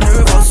man get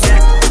nervous.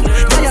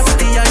 Girl, you're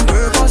pretty on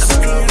purpose.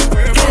 Girl,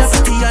 you're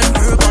pretty on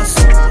purpose.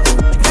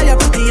 Girl, you're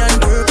pretty on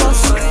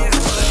purpose.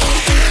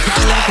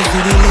 I can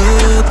see the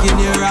look in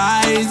your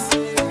eyes.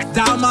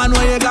 That man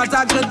when you got,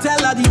 I could tell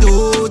that he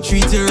don't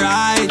treat you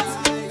right.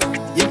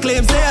 You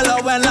claim say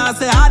love when I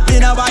say hot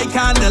dinner by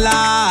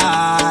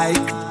candlelight.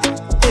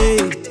 Hey,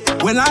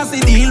 when I say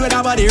deal with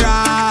nobody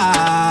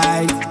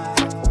right.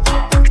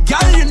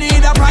 Girl, you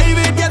need a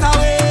private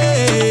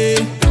getaway.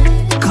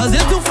 Cause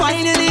you're too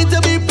fine, you need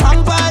to be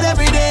pampered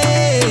every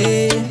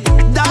day.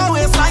 That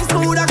waistline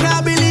smooth, I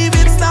can't believe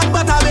it's not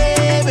but a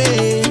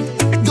baby.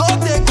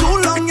 Don't take too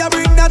long, you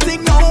bring that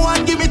thing now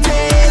and give me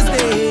taste,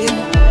 babe.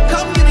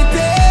 Come give me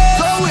taste.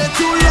 Don't wait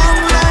too long.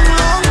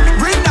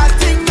 Bring that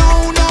thing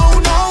now.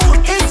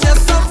 It's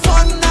just some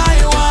fun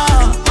I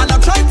want. And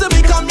I'm trying to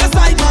become your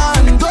side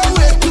man. Don't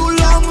wait too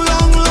long.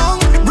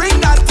 Bring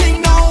that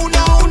thing now.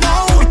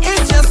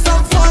 It's just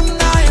some fun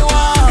I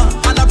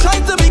want. And I'm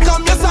trying to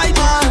become your side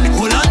man.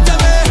 Hold on to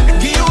me,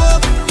 give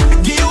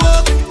you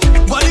up.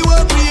 Body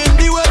work, me in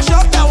the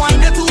workshop. That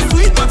wine is too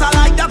sweet, but I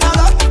like that a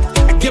lot.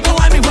 Give me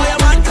wine before your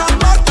man come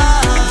back.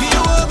 Give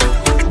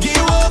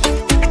you up.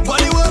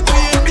 Body work, me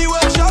in the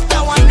workshop.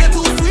 That wine is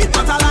too sweet,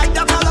 but I like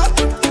that a lot.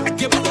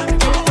 Give me wine.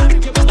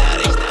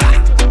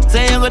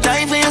 Say you go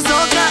die for your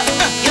soca.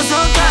 Your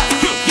soca.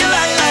 You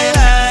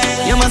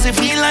lie. You must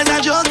feel like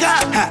a joker.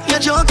 You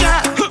joker.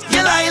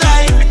 You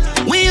lie.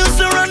 We used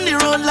to run the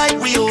road like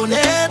we own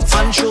it,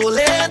 control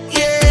it,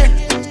 yeah.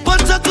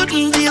 But I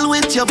couldn't deal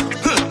with you,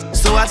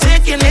 so I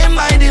take your name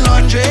by the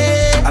laundry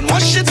and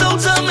wash it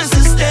out of my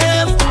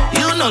system.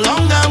 You no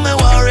longer my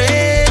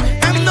worry.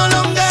 I'm no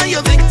longer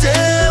your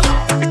victim.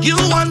 You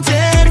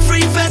wanted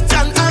free fat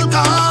and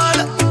alcohol,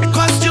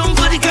 costume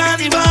for the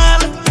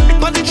carnival,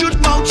 but the truth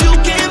about you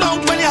came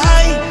out when you're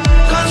high.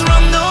 Cause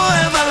rum don't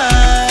ever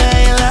lie.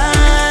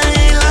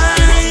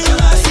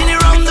 See the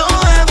rum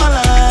don't ever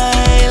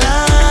lie.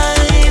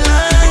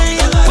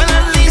 Well,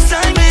 at least I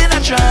made a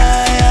try.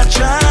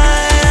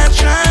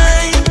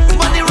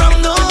 But the rum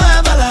don't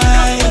ever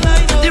lie.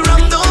 The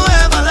rum don't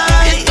ever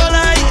lie.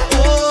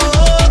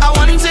 Oh, I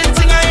wanted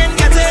thing I ain't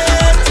get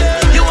it.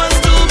 You was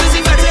too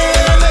busy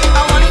fretting. I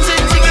wanted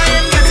thing I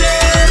ain't get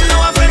it.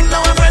 Now I fret it.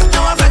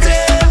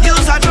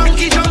 You's a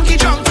drunkie.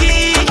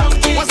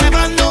 Was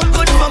never no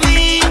good for me.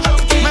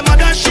 My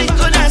mother, she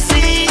could have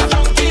seen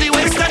the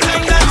waste of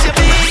time that you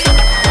be.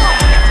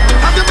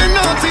 Have you been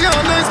naughty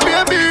or nice,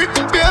 baby?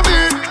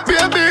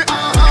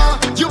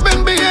 You've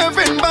been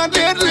behaving bad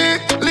lately.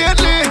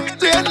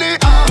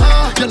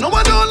 You know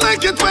I don't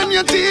like it when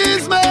you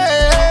tease me.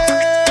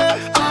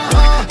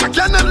 I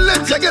cannot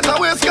let you get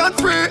away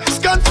scot-free.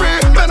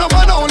 Bend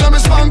over now, let me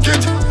spank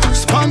it.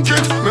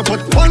 Me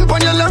put one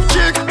on your left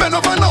cheek. Bend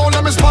over now,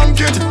 let me spank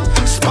it.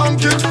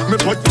 Me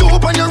put two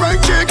on your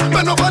right cheek.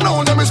 Bend over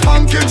now, let me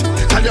spank it.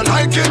 And you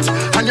like it,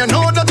 and you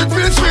know that it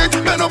feels sweet.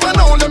 Bend over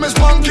now, let me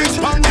spank it.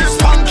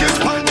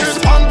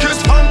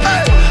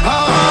 Hey, I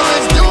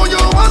always knew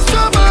you was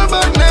trouble,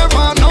 but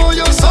never know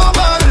you so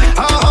bad.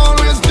 I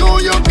always knew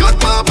you could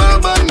bubble,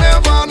 but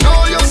never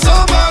know you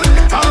so bad.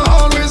 I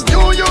always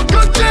knew you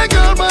could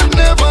jiggle, but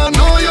never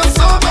know you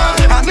so bad.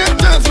 And it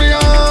turns me on,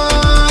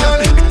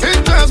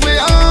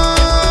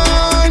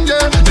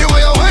 yeah. The way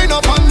you wind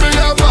up on me,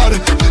 yeah, bad.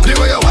 The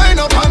way you wind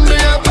up on me,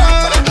 yeah,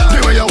 bad. The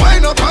way you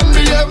wind up on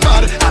me, yeah,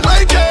 bad. I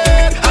like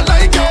it.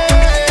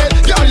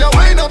 Girl, you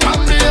wind up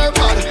on me, yeah,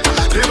 bad.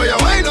 The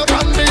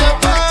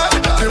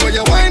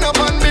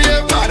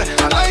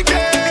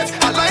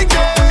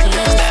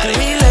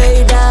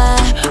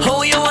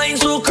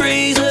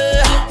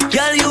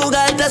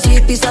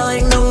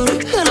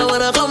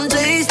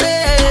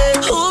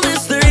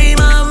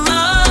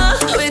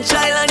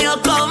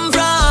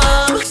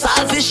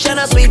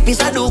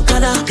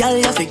girl,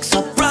 you fix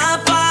up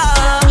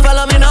proper.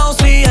 Follow me now,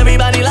 see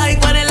everybody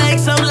like when it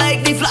likes up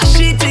like the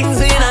flashy things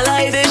in a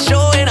light is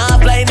showing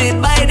up,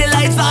 blinded by the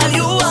lights. All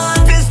you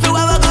want is to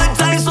have a good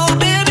time, so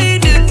baby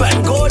dip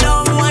and go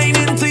down, wine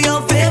into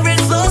your favorite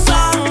slow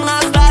song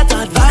and start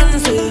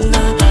advancing.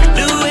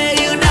 The way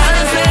you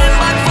dancing,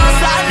 but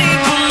first I need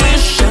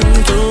permission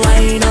to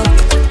wind up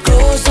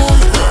closer.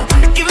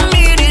 Give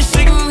me the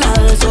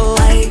signal so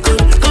I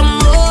could come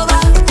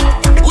over.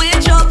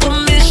 With your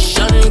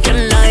permission,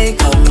 can I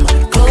come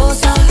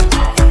closer?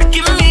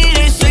 Give me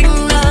the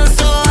signal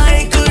so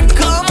I could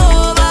come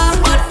over.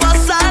 But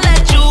first I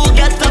let you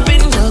get up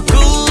in the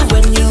groove.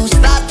 When you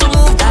start to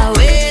move that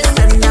waist,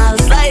 and I'll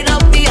slide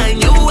up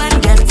behind you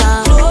and get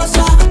a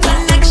closer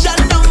connection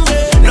down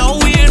there. Now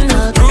we in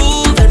the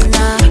groove and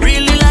I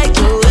really like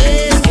your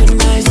waist. Can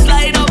I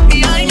slide up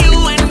behind you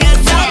and get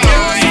a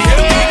closer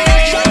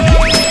connection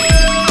down there?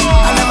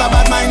 I never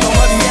bad mind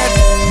nobody yet.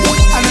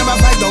 I never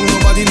fight down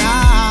nobody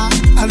now.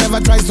 I never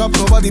try stop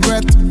nobody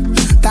breath.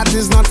 That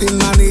is not in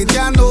my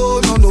nature, no,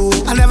 no, no.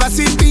 I never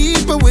see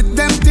people with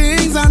them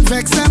things and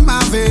vex them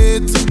of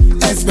it,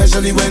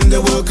 especially when they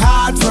work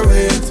hard for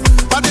it.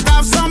 But it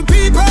have some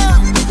people,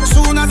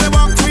 soon as they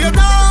walk through your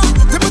door,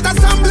 they put a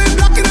stumbling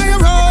block in your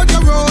road,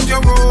 your road,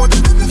 your road,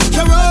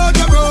 your road,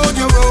 your road,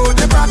 your road.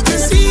 They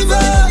practice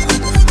evil,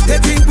 they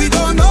think we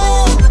don't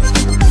know.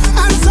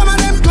 And some of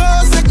them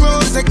close, they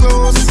close, they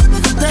close,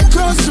 they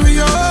close to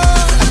you.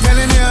 I'm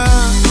telling you,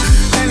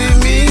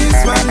 enemies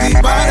from the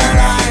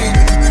borderline.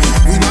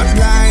 We not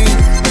blind,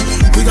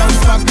 we don't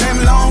fuck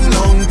them long,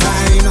 long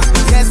time.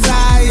 Yes,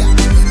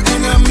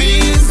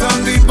 enemies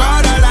on the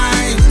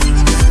borderline.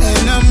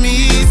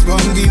 Enemies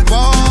from the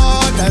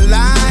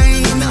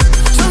borderline.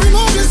 So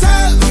remove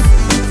yourself,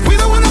 we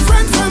don't want a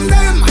friend from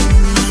them.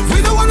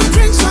 We don't want to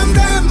drink from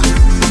them.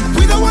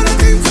 We don't want to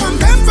think from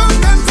them, from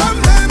them, from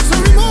them. So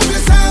remove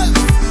yourself,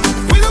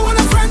 we don't want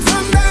a friend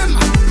from them.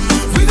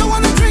 We don't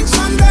want to drink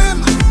from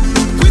them.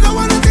 We don't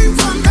want to think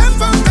from them,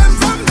 from them,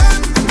 from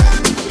them.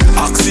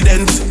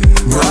 Accident,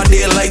 broad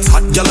daylight,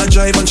 hot gal a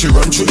drive and she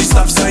run through the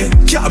stop sign.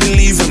 Can't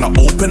believe when I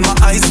open my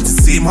eyes, it's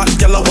the same hot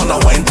gal I wanna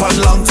wine for a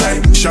long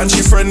time. Shan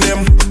she friend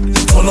them,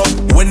 turn up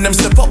when them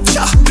step up,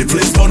 yeah, the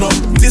place turn up.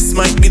 This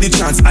might be the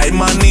chance I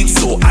man need,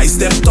 so I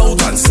stepped out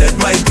and said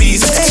my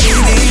piece. Hey,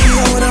 baby,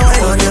 I wanna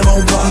wine on your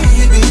bumper.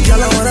 Girl,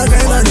 I wanna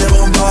grind on your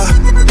bumper.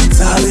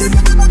 Darling,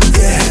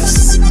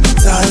 yes,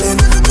 darling.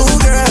 Oh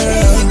girl,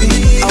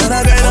 I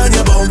wanna grind on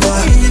your bumper.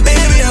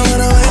 Baby, I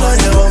wanna wine on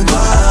your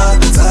bumper.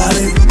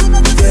 Darling,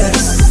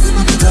 yes,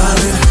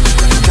 darling.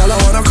 Girl, I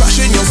wanna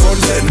crash in your front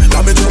end,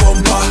 damage your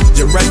bumper.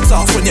 You right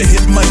off when you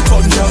hit my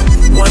plunger.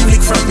 One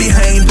lick from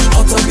behind,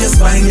 out of your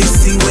spine.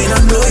 This thing when I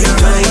know you're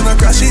mine. I wanna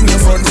crash in your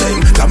front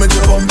end, damage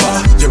your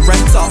bumper. You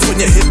right off when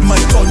you hit my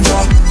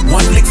plunger.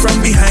 One lick from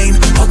behind,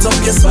 out of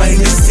your spine.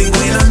 This thing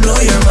when I know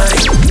you're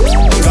mine.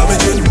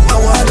 Damage it, I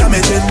wanna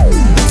damage it.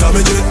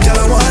 Damage it, girl,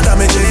 I wanna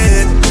damage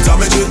it.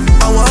 Damage it,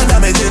 I wanna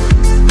damage it.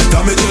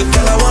 Damage it,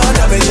 girl, I wanna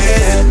damage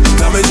it.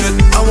 Damage it,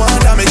 I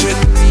wanna damage it.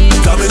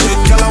 Damage it,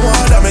 girl, I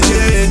wanna damage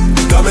it.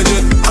 Damage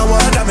it, I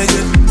wanna damage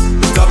it.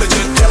 Damage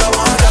it, girl, I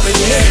wanna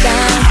damage it.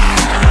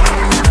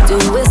 Do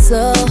it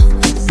slow.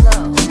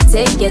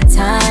 Take your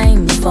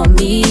time for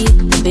me,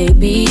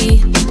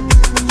 baby.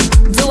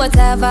 Do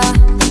whatever.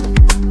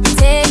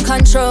 Take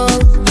control.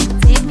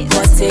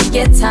 But take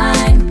your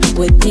time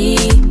with me,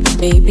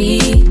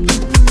 baby.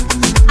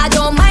 I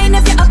don't mind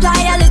if you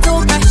apply a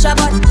little pressure,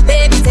 but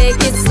baby,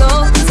 take it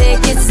slow,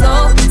 take it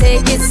slow,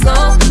 take it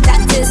slow.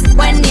 That is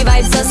when the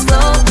vibes are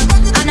slow.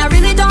 And I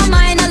really don't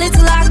mind a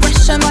little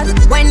aggression, but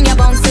when you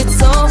bounce it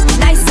so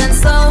nice and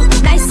slow,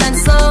 nice and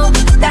slow,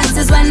 that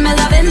is when my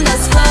loving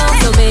does flow.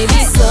 So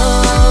baby,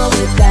 slow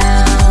it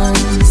down,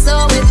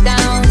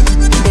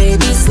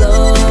 baby,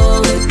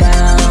 slow it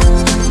down,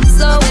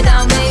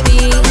 baby,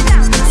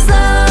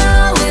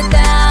 slow it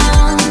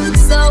down,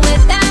 slow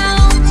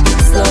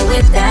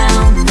it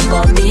down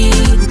for me,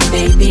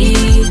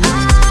 baby.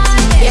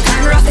 You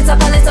can rough it up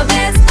a little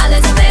bit, a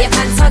little bit. You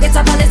can tug it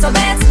up a little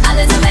bit, a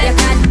little bit. You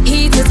can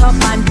heat it up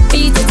and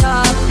beat it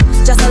up,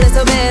 just a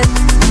little bit.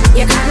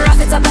 You can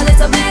rough it up a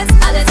little bit,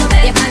 a little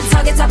bit. You can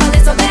tug it up a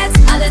little bit,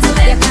 a little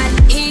bit. You can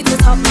heat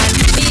it up and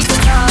beat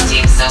it up,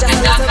 just a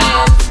little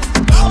bit.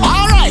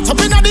 Alright, up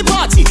in at the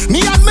party,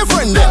 me and my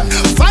friend them.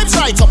 Vibes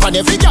right up on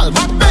every girl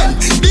back then.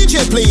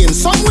 DJ playing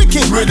some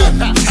wicked rhythm.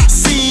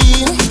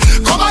 Scene,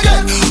 come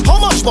again. How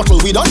much bottle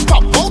we done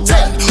pop? About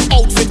 10.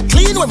 Outfit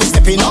clean when we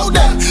stepping out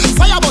them.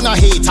 Fire on a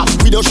hater,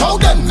 we don't show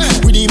them.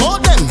 We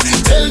demote them,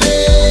 tell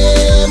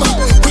them.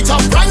 We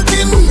top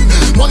ranking,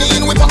 money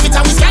in we pocket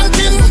and we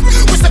skanking.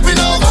 We stepping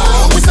out,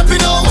 we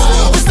stepping out,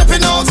 we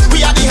stepping out.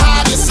 We are the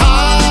hardest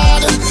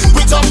hard.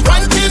 We top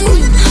ranking,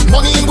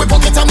 money in we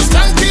pocket and we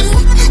skanking.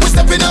 We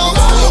stepping out,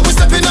 we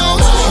stepping out,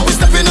 we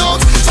stepping out.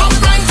 Top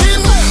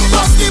ranking,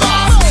 bust the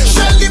bar,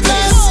 shell the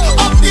place,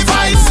 up the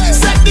vibes,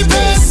 set the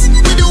pace.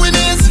 We doing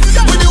it,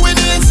 we doing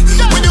it,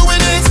 we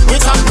doing it. We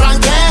top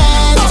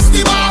ranking, bust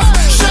the bar,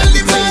 shell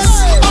the place,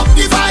 up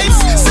the vibes,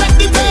 set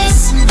the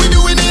pace. We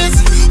doing it,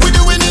 we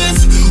doing it,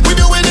 we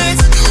doing it.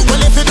 Well,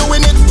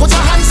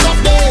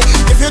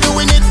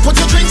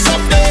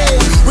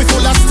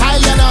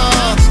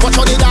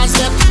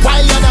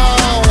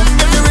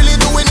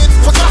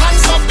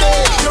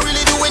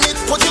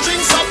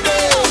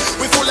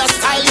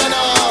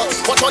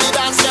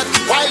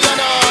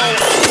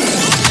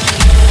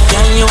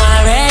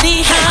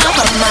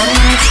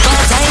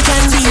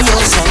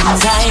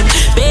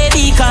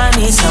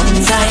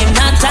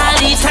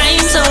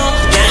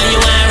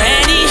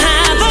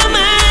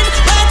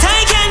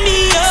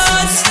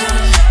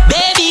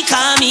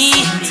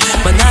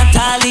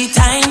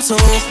 so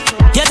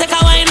you take a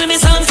wine with me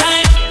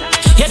sometime.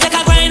 You take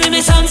a grind with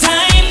me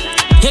sometime.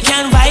 You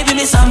can vibe with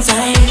me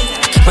sometime,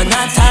 but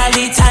not all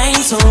the time.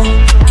 So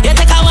you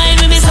take a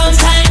wine with me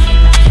sometime.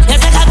 You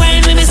take a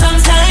grind with me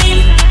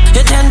sometime.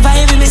 You can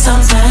vibe with me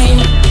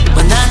sometime,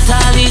 but not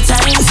all the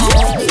time. So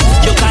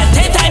you can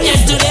take time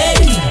yesterday,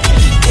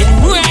 then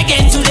more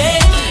again today.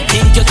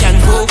 Think you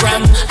can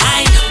program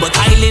I, but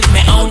I live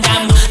my own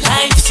damn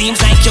life.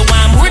 Seems like you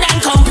want more than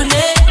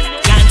company.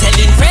 Can't tell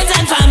in friends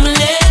and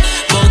family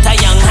about a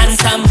young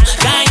handsome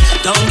guy.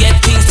 Don't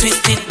get things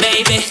twisted,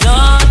 baby.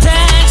 Don't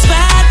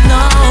expect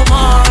no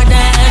more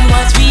than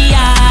what we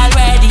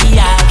already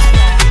have.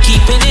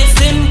 Keeping it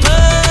simple.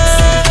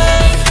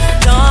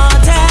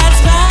 Don't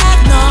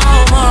expect no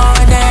more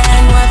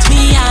than what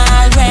we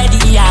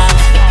already have.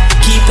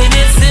 Keeping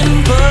it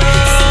simple,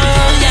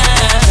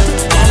 yeah.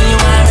 Girl, you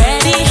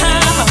already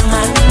have a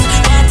man,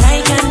 but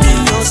I can be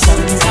your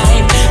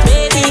sometime.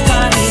 Baby,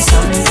 call me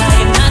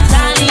sometime, not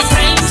all the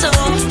time. So,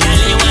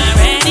 girl, you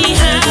already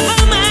have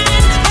a man,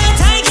 but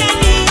I can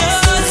be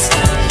yours.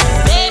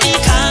 Baby,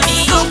 call me.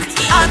 Look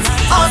at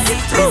us.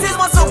 This is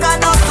what soca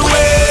does the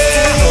way.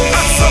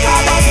 Soca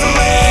does the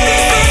way.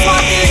 This is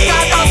what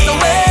Liquor does the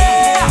way.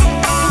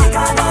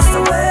 Liquor does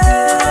the way.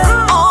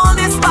 All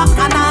this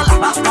bacchanal,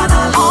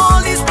 all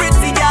this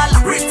pretty gal,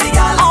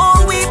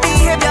 all we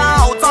behavior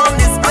out on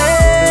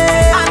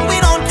display, and we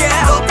don't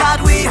care. Look at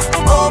we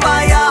over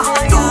here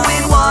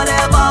doing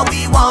whatever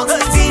we want. The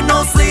team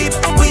no sleep,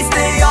 we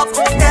stay up,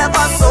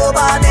 never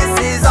sober. This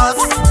is us.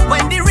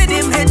 When the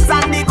rhythm hits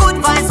and the good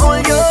vibes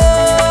hold you,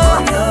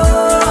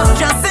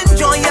 just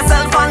enjoy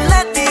yourself and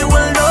let the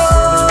world know.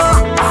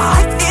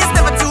 It's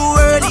never too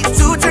early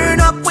to turn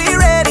up, we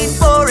ready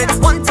for it.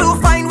 Want to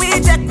find, we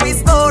check, we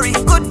story.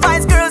 Good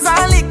vibes, girls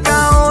are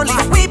liquor only.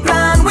 We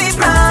plan,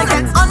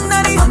 get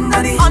under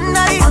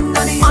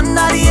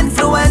the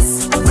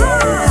influence.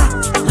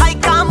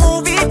 Like a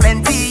movie,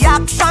 plenty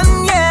action,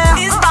 yeah.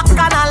 It's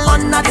bacchanal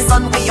under the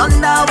sun, we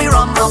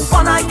rum up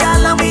on a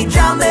gal and we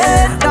jam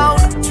it down.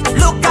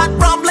 Look at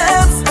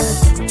problems,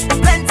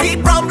 plenty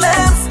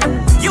problems.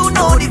 You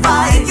know the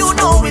vibe, you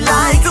know we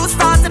like to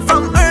start it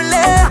from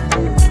early.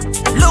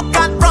 Look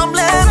at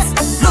problems,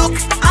 look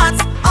at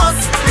us.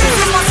 This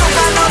is what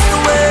soca does the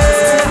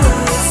way.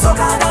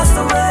 Soca does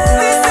the way.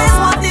 This is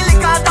what the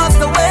liquor does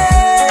the way.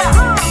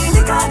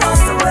 Liquor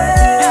does the way.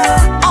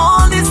 Yeah.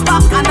 All this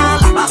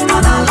bacchanal,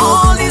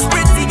 all this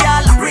pretty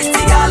gal,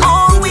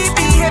 all we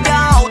behavior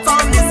out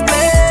on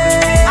display,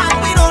 and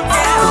we don't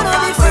care. I wanna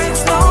be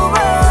friends no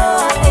more.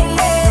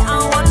 I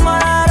want more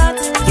of that.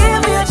 Give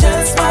me a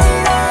chance, my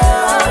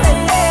love.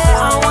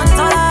 I want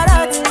all of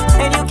that,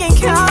 and you can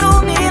count on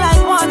me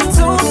like 1,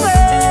 2, 3.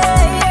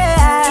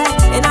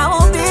 And I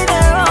won't be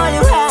there, all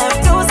you have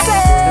to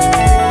say.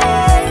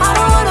 I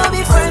don't wanna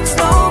be friends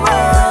no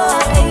more.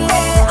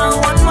 I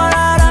want more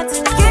of that.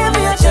 Give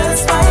me a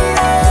chance, my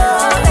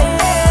love.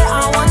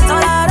 I want all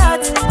of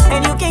that,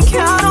 and you can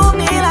count on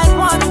me like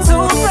 1,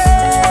 2, 3.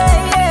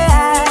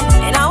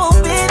 And I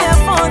won't be there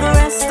for the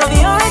rest of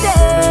your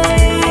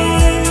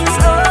days.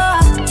 Oh,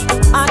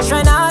 I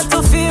try not to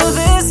feel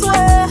this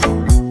way,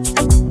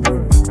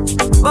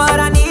 but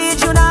I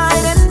need you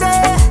night and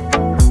day.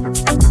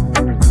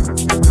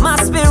 My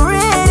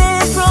spirit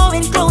is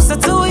growing closer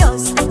to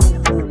yours.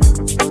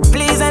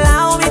 Please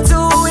allow me to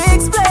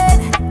explain.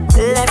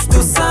 Let's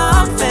do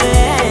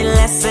something,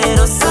 let's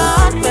settle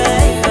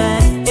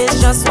something. It's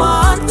just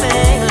one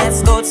thing,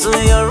 let's go to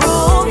your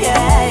room,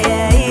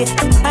 yeah.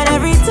 And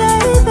every day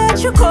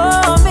that you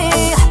call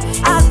me,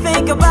 I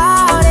think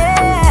about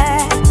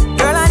it.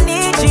 Girl, I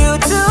need you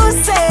to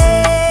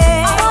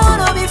say, I don't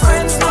wanna be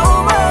friends no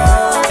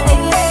more.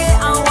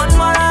 I want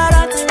more of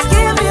that.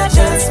 Give me a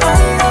chance, my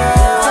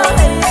love.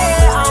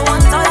 I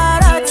want all of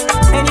that,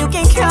 and you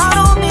can count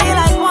on me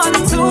like 1,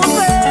 2,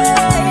 3.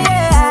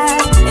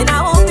 And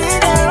I won't be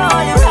there,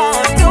 all you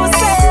have to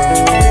say.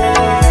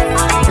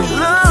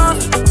 Love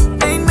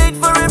ain't made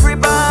for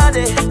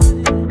everybody,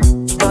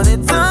 but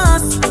it's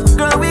us.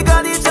 Girl, we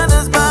got each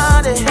other's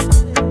body.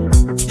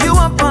 You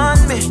upon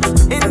me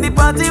in the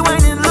party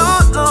whining low,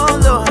 low,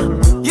 low.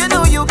 You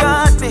know you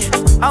got me,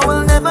 I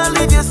will never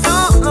leave you so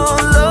low,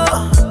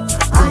 low.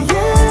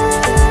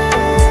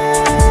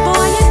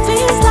 Boy, it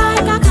feels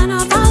like a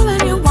carnival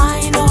when you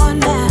whine on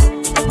me.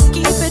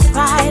 Keep it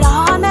right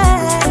on me.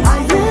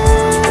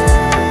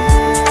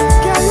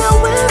 Can you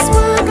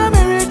whisper like a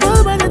miracle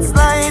when it's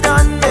slide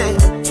on me?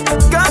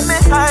 Got me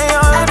high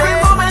on every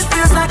moment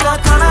feels like a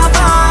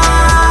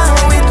carnival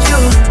with you.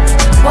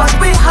 What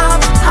we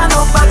have, I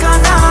know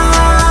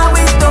bacchanal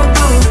we don't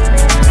do.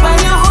 When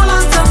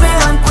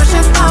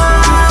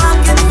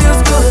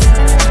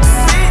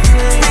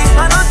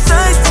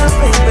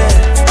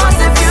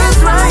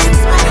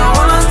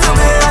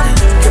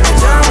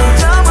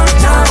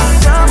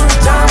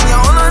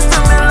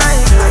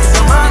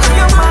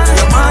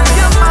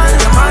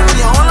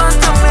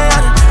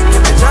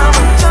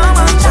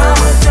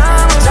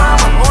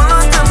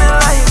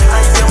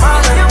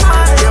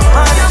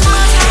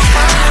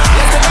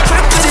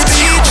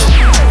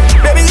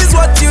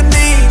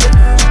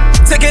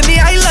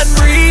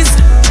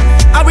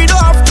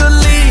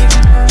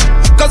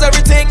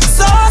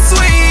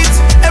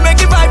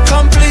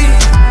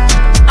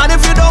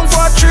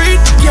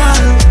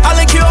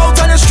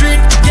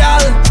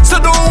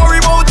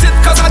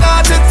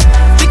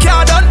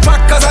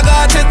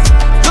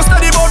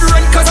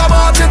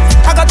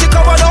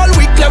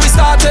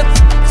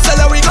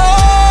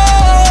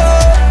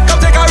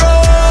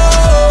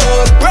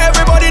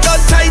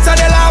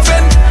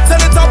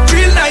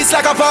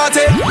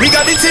We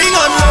got the thing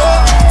on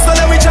low, so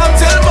let we jump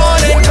till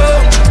morning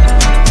come.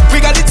 We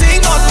got the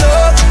thing on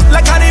low,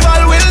 like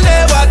carnival will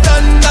never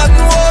done that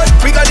one.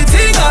 We got the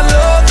thing on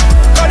low,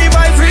 got the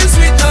vibe real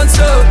sweet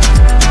non-stop.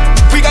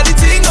 We got the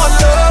thing on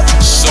low,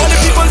 all the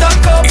people that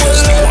couple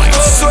love.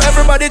 So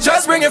everybody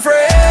just bring your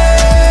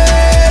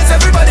friends.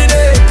 Everybody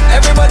there,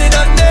 everybody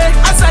done there,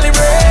 and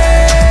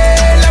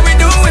celebrate. Let we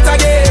do it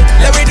again,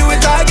 let we do it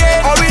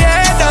again. All we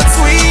had that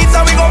sweet,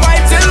 and we go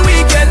vibe till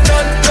we get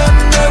done, done,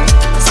 done.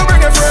 So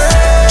bring your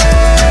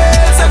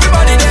friends,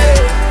 everybody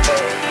there.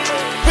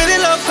 Really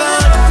love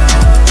God.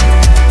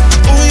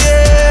 Oh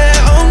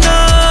yeah, oh no,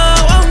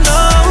 oh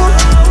no.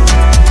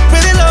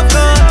 Really love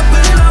God.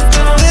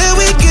 There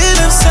we get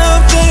him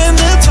something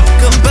to talk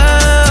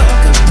about.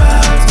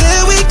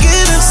 There we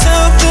get him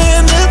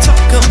something to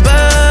talk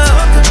about.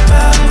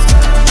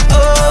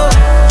 Oh,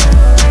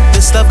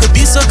 this love could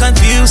be so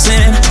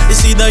confusing.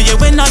 It's either you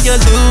win or you're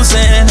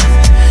losing.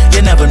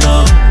 You never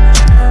know.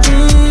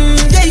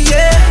 Yeah,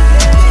 yeah.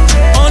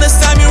 All this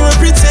time you were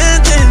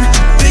pretending,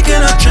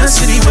 picking up dress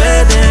to the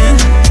wedding.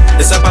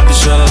 It's about the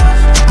show.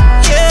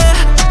 Yeah,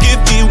 give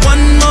me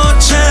one more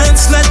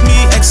chance, let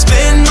me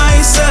explain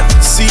myself.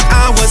 See,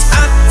 I was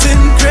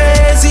acting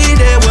crazy,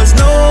 there was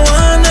no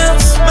one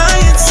else. My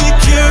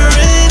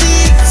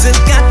insecurities, it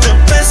got the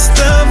best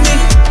of me,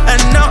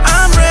 and now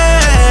I'm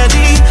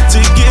ready to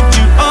give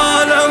you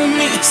all of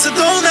me. So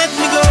don't let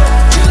me go.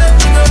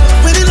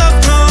 When the love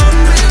gone,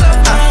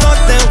 I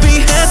thought that we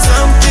had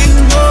something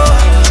more,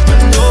 but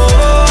no.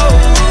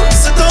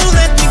 So don't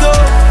let me go.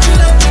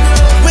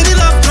 When the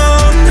love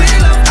gone,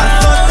 I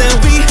thought that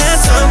we had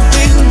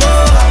something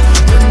more,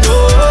 but no.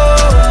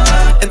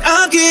 And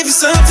I'll give you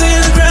something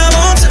to grab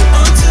onto,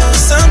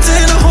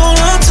 something to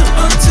hold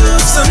onto,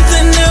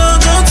 something you're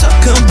gonna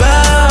talk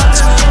about.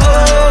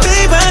 Oh,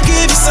 babe, I'll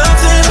give you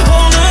something to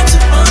hold onto,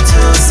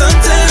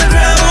 something to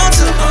grab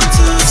onto,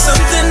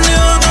 something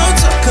you're gonna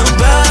talk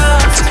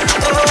about.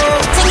 Oh,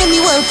 Singing me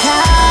World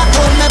Cup,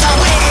 hold me back,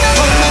 hold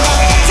me back,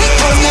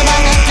 hold me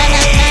back,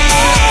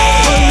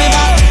 hold me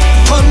back,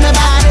 hold me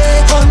back,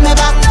 hold me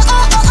back,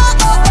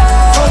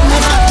 hold me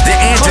back. The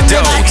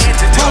Antidote.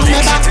 Hold me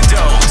back,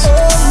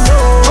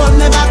 hold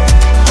me back,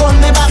 hold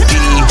me back,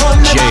 hold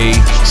me back. Jay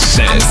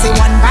said. I'm say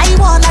one by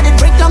one, I did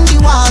break down the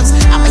walls.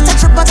 I might a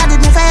trip, but I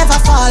did never ever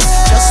fall.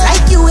 Just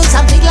like you, it's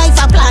a big life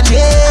I'm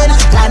planning,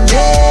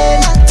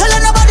 planning. Tell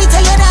nobody,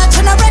 tell you that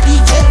you're not ready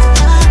yet.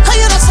 Cause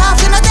you're not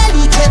soft, you're not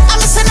delicate. I'm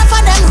missing up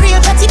for them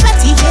real petty,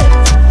 yeah.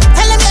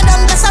 Tell them you're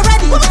done, that's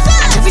already.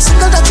 And every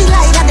single dirty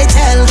lie that they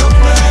tell,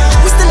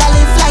 we still a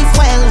live life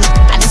well.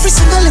 And every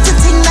single little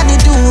thing that they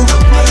do,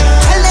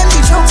 tell them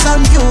the joke's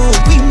on you.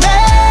 We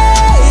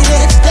made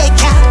it, they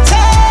can't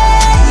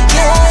take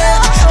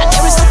it. And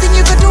there is nothing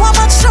you could do, I'm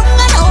much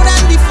stronger now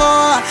than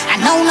before.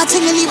 And now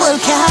nothing in the world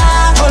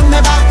can hold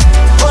me back,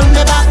 hold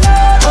me back,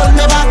 hold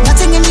me back.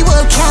 Nothing in the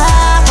world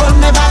can hold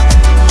me back,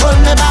 hold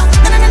me back,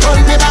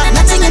 hold me back.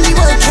 Nothing in the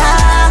world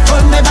can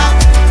hold me back,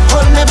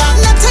 hold me back.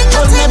 Nothing,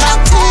 nothing,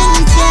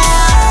 nothing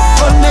can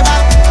hold me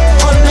back,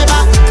 hold me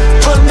back,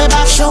 hold me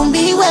back. Show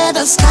me where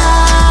the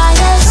sky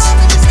is.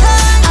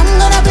 I'm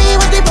gonna be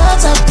with the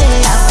birds up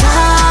there, I'm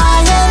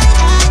flying.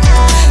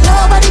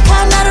 Nobody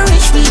cannot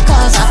reach me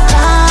 'cause I'm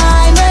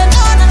climbing.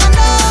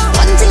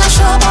 One thing I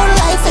sure about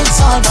life, it's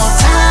all about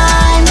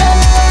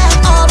timing,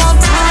 all about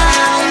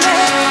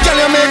timing. Girl,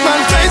 you make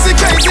man crazy,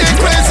 crazy,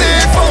 crazy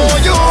for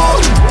you.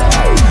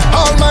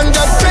 All man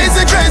got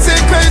crazy, crazy,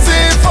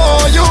 crazy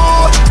for you.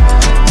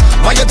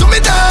 Why you do me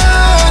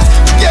that?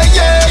 Yeah,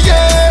 yeah,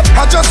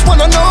 yeah. I just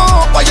wanna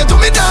know why you do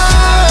me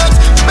that,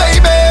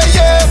 baby,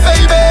 yeah,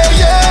 baby,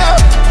 yeah.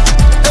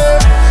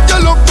 You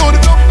look good,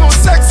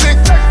 sexy.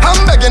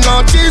 I'm begging,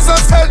 oh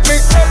Jesus, help me.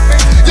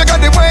 You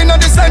got the wine of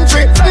the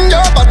century.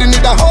 Your body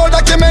need a whole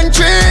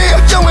documentary.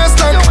 Your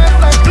waistline,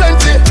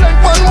 plenty.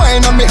 One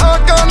wine and me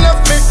heart gone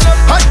left me.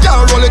 I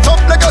can't roll it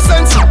up like a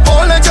sense.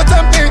 Oh, let you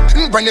tempt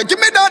me. When you give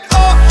me that,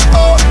 oh,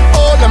 oh,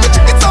 oh, let me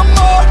take it some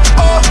more.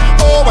 Oh,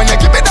 oh, when you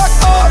give me that,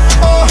 oh,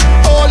 oh,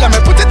 oh, let me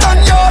put it on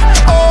you.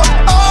 Oh,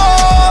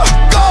 oh,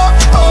 go,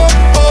 oh,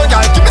 oh.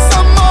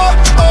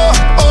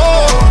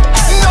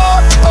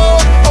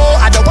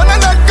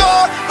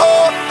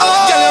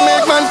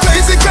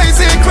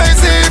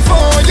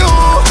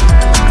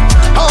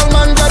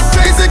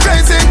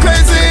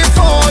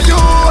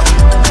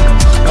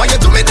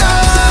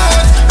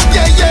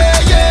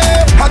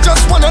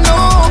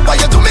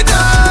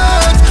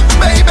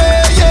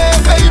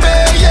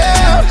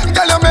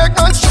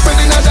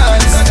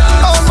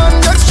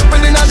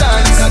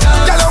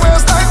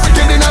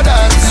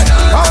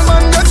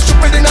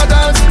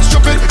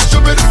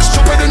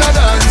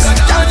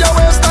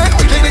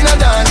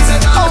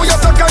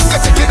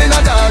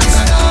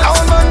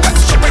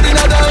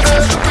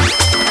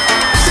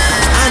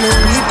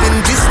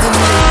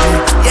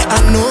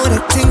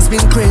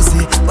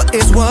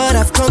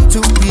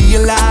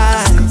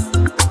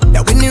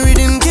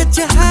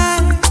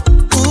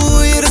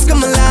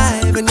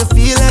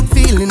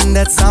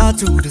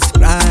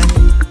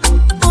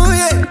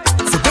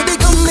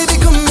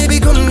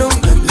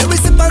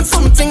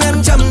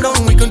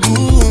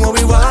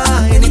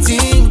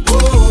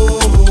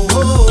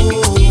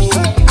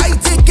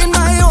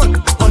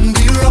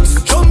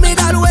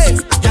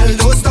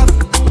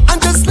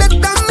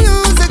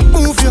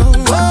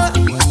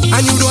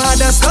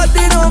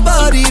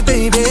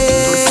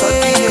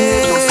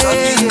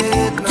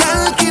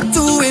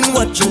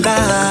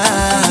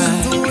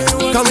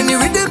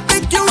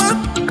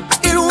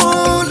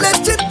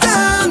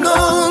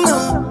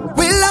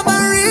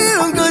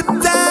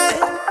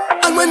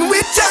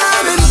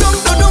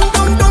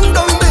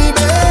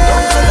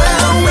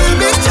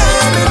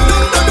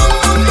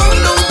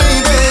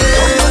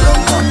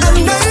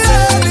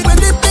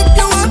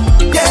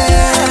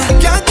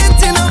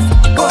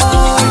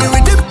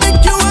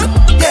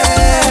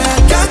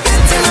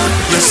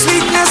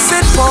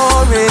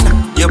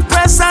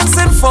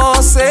 dancing,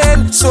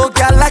 forcing. So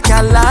girl like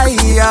a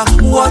liar,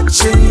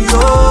 watching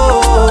you.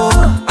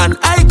 And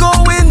I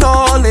going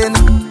all in,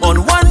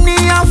 on one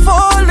knee I'm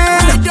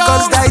falling.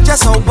 Cause they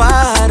just so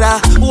bad,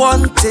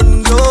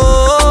 wanting you.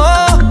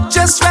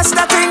 Just rest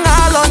that thing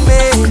all on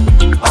me,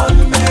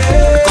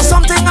 Cause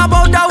something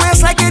about that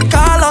waist like it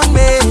call on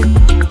me,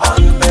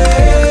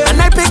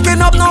 And I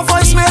picking up no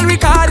voicemail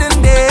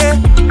recording day.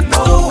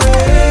 No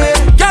way.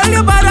 Girl,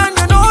 you bad and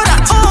you know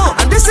that.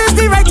 And this is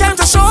the right time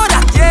to show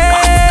that,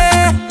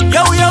 yeah.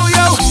 Yo, yo,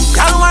 yo.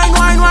 Girl, wine,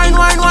 wine, wine,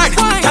 wine, wine.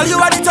 Girl,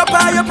 you at the top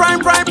of your prime,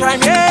 prime,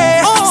 prime,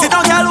 yeah. Sit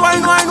down, girl,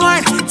 wine, wine,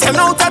 wine. 10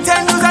 out of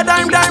 10, use a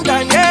dime, dime,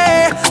 dime,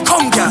 yeah.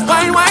 Come, girl,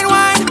 wine, wine,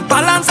 wine.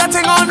 Balance that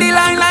thing on the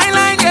line, line,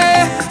 line,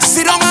 yeah.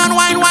 Sit down and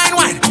wine, wine,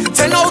 wine.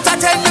 10 out of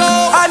 10, yo.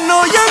 I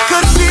know you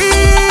could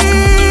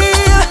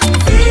feel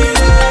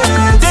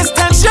this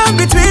tension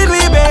between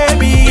we,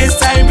 baby. It's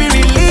time we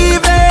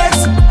relieve it.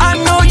 I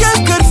know you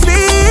could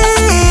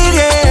feel,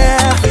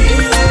 yeah.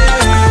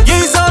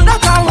 You's all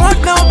that I want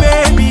now,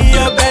 baby.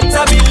 You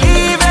better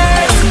believe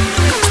it.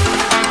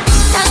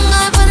 Thank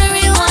God for the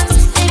real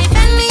ones. They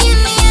defend me in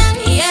the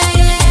end. Yeah,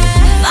 yeah,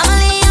 yeah.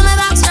 Family on my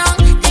back strong.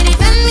 They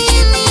defend me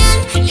in the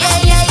end. Yeah,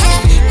 yeah, yeah.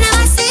 Now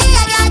I see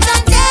I got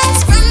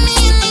contacts from me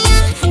in the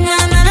end. No,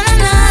 no, no, no,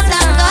 no.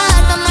 Thank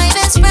God for my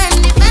best friend.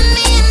 Defend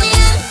me in the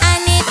end.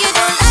 And if you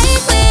don't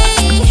like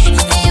me,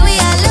 say we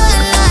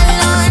alone,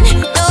 alone.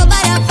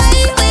 Nobody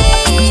fight me.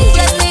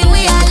 Just say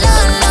we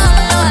alone,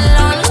 alone,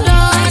 alone,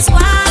 alone.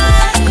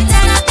 Squad,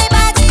 turn up the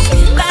party,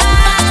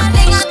 bang,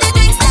 fling out the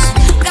drinks and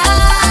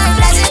God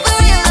bless it for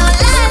real,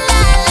 la la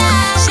la.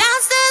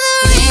 Shouts to the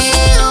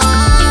real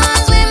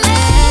ones we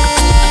made,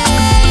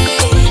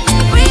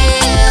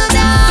 real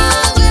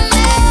dogs we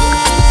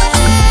made.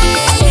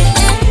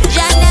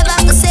 Jah never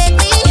forsake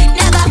me,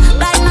 never.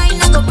 Bad mind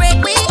not go break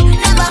me,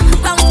 never.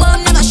 Wrong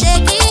phone never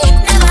shaky,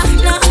 never.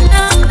 No,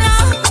 no, no.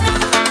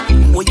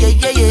 Oh yeah,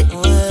 yeah, yeah.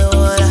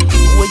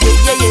 Oh yeah,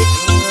 yeah, yeah.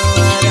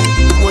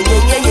 Oh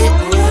yeah, yeah, yeah.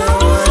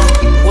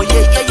 Oh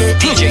yeah, yeah, yeah.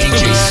 DJ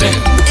Sin.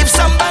 If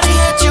somebody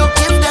hate you,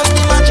 give them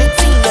the magic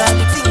finger,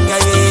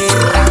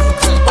 yeah.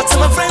 But to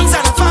my friends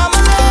and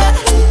family,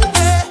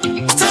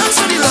 thanks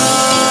for the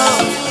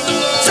love,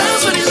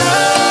 thanks for the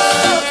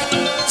love.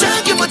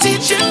 Thank you for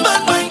teaching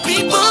bad mind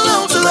people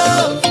how to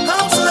love,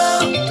 how to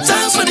love.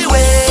 Thanks for the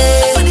way,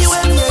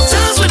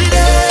 thanks for the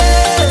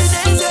days.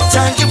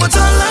 Thank you for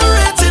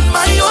tolerating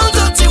my own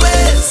dirty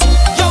ways.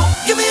 Yo,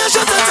 give me a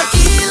shot of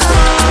tequila.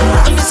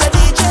 I'm Mr.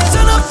 DJ,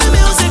 turn up the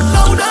music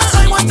louder.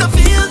 I want to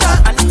feel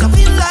that, I need to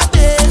feel like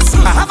this.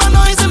 I have a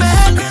noise in my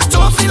head,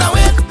 don't feel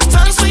away.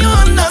 Thanks for your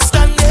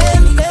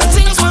understanding. When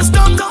things was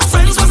dumb,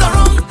 friends was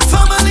wrong.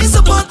 Family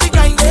support the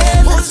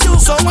grinding.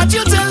 So what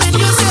you telling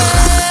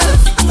yourself?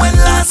 When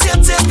last you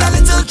take a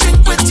little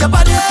drink with your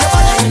body,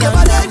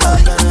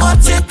 or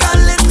take a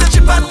little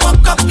chip and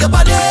walk up your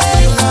body.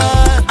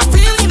 I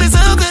feel you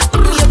deserve it.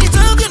 You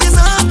deserve it.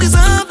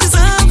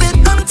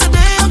 And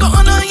today I'm gonna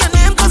honor your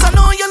name, cause I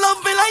know you love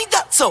me like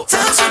that. So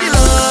thanks for the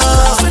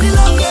love,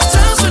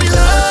 thanks for the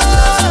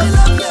love.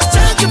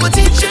 Thank you for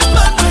teaching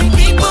bad mind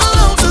people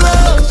how to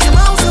love,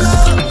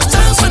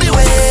 Thanks for the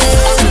way,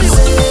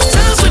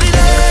 thanks for the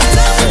days.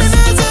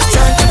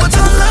 Thank you for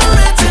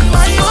tolerating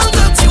my own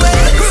dirty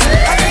ways.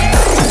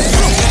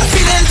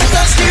 Feeling to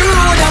touch the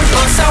road and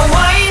bust a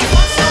wine.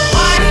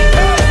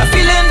 I'm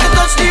feeling to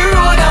touch the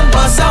road and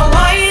bust a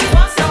wine.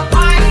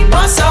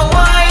 Bust a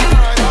wine,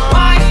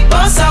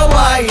 bust a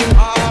wine.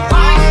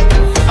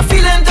 I'm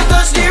feeling to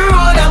touch the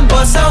road and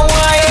bust a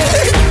wine.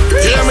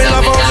 Hear me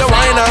love how you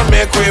whine and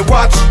make we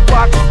watch.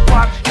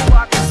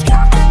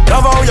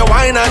 Love how you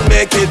whine and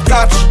make it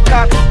catch.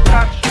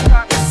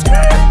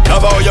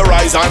 Love how you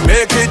rise and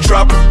make it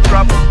drop.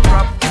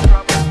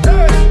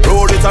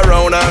 Roll it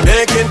around and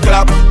make it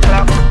clap.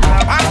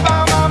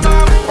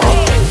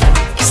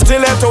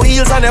 Stiletto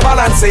heels and you're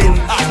balancing.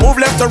 Move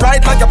left to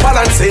right like you're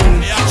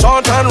balancing.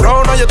 Short and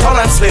round or you're tall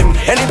and slim.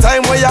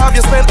 Anytime where you have,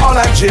 you spend all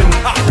at gym.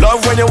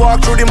 Love when you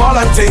walk through the mall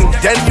and ting.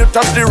 Then you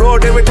touch the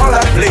road, then we call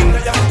that bling.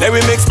 Then we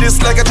mix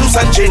this like a juice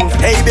and gin.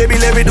 Hey baby,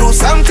 let me do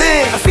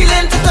something. I'm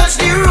feeling to touch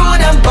the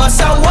road and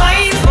bust a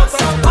wine.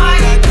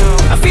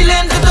 I'm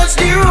feeling to touch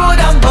the road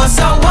and bust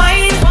a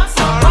wine. Bust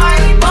a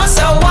wine, bust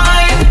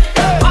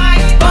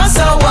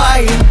a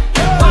wine.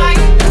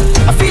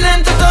 I'm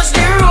feeling to touch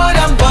the road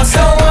and bust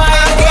a wine.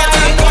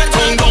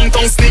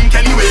 Don't stink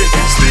anyway.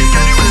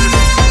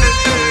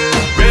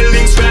 Well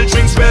links, well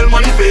drinks, well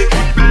money pay.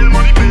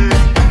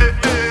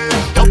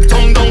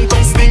 Don't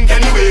stink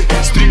anyway.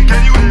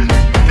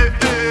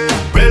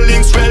 Well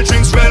links, well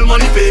drinks, well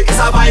money pay. It's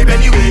a vibe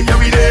anyway.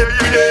 Every day.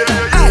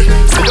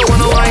 Say you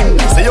wanna wine,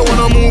 say you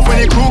wanna move when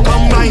the crew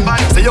combine.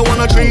 Say you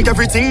wanna drink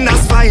everything,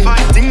 that's fine.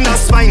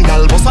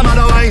 Girl, bust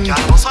another wine.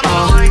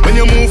 When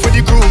you move with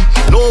the crew,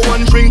 no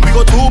one drink, we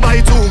go 2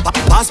 by 2.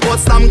 Passport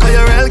stamp, cause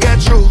you real get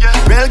through.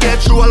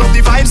 I love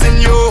the vibes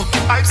in you.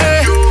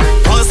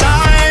 Cause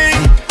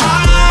I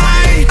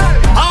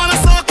wanna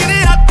soak in the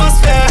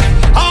atmosphere.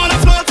 I wanna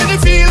float in the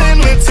feeling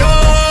with you.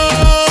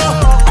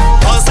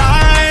 Cause I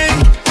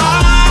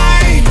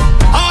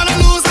wanna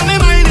lose my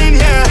mind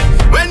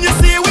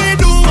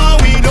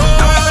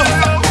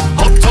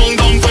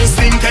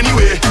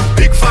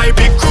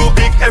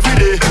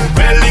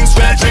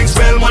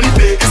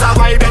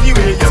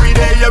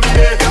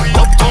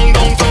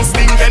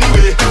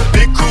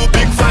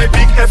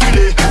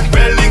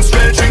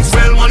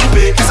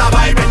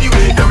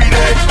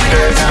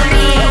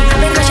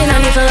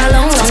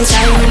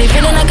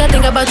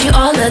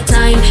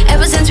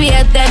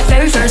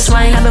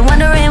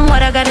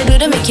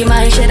your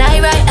mind. Should I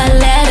write a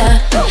letter?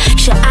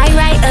 Should I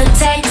write a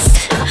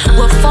text?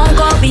 Will phone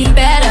call be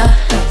better?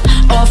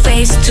 Or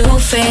face to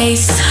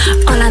face?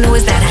 All I know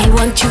is that I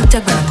want you to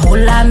grab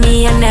hold of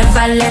me and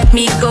never let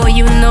me go.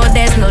 You know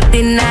there's no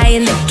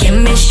denying the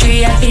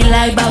chemistry. I feel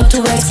like about to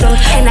explode.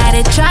 And I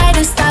did try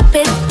to stop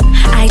it.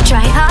 I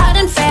tried hard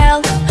and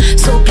failed.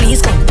 So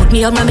please come put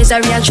me on my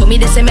misery and show me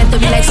this is meant to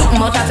be like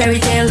something out of fairy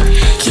tale.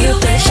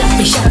 Cupid shot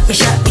me, shot me,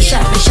 shot me,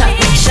 shot me, shot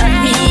me, shot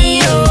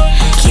me, oh.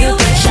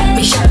 Cupid shot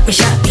me, shot me,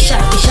 shot me,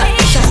 shot me, shot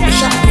me, shot me,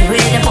 shot me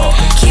with a bow.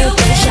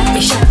 Cupid shot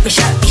me, shot me,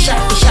 shot me,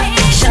 shot me, shot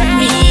me, shot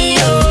me,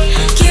 oh.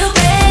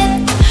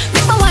 Cupid,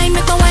 make my wine,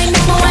 make my wine,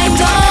 make my wine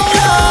go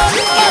low.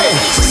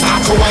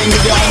 Start to wine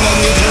with your hand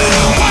on your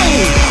tuning.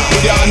 Wine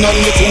with your hand on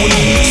your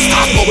tuning.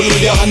 Start bubble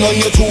with your hand on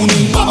your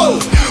tuning. Bubble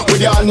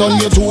with your hand on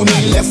your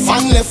tuning. Left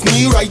hand, left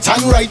knee, right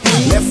hand, right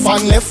knee. Left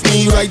hand, left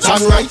knee, right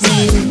hand, right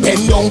knee.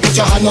 Bend down, put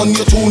your hand on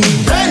your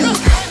tuning. Bend,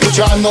 put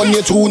your hand on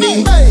your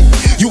tuning.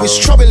 You is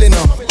troubling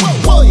up,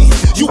 boy.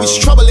 You is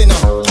troubling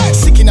up.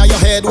 Sick in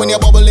your head when you're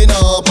bubbling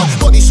up.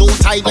 Body so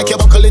tight like you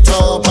buckle it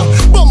up.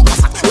 Bumper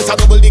fat with a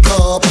double the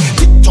cup.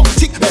 Tick tock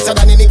tick better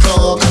than any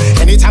club.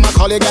 Anytime I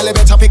call you, girl, you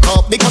better pick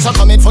up. Because I'm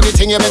coming for the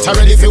thing, you better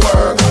ready for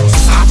work.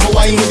 Start to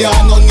wine with your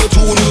hand on your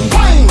tuning.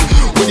 Wine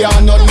with your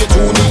hand on your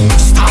tuning.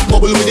 Start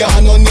bubble with your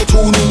hand on your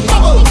tuning.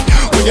 Bubble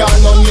with your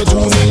hand on your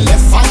tuning.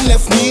 Left hand,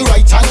 left knee,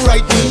 right hand,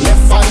 right knee.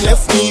 Left hand,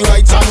 left knee,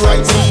 right hand,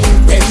 right knee.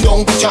 Bend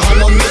down, put your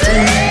hand on your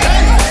tuning.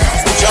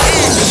 Put your hand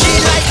on your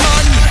tuning. She like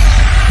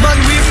man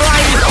we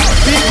ride.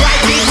 Big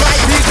ride, big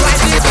ride, big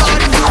ride, big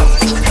ride.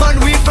 Man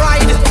we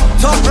ride.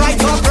 Top right,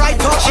 top right,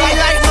 top right. She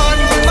like man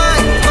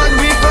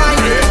we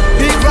ride.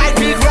 Big ride,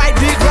 big ride,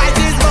 big ride.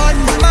 This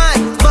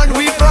man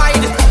we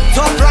ride.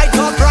 Top right,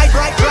 right.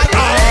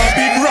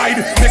 Big ride,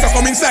 make her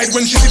come inside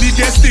when she see the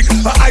gas stick.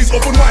 Her eyes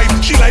open wide,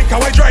 she like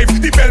how I drive.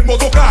 The bell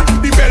motorcar,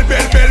 the bell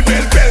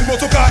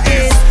motorcar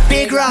is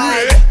big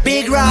ride,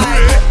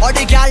 or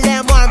the girl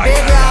them want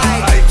big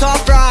ride.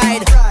 Top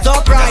right,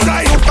 top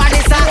right. Super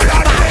this back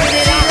with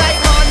it all right,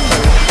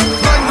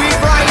 man we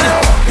ride.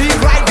 Big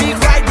ride, big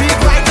ride, big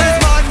ride. This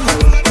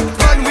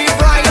man we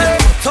ride.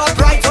 Top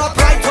right, top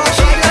right.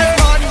 She like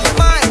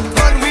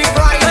man we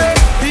ride.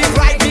 Big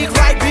ride, big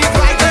ride, big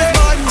ride. This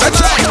man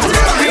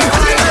we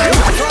ride.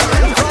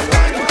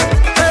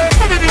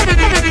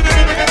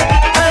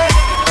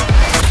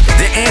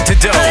 The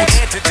Antidote.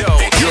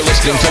 You're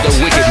listening to the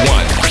Wicked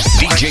One,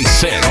 DJ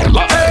Sen,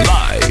 live.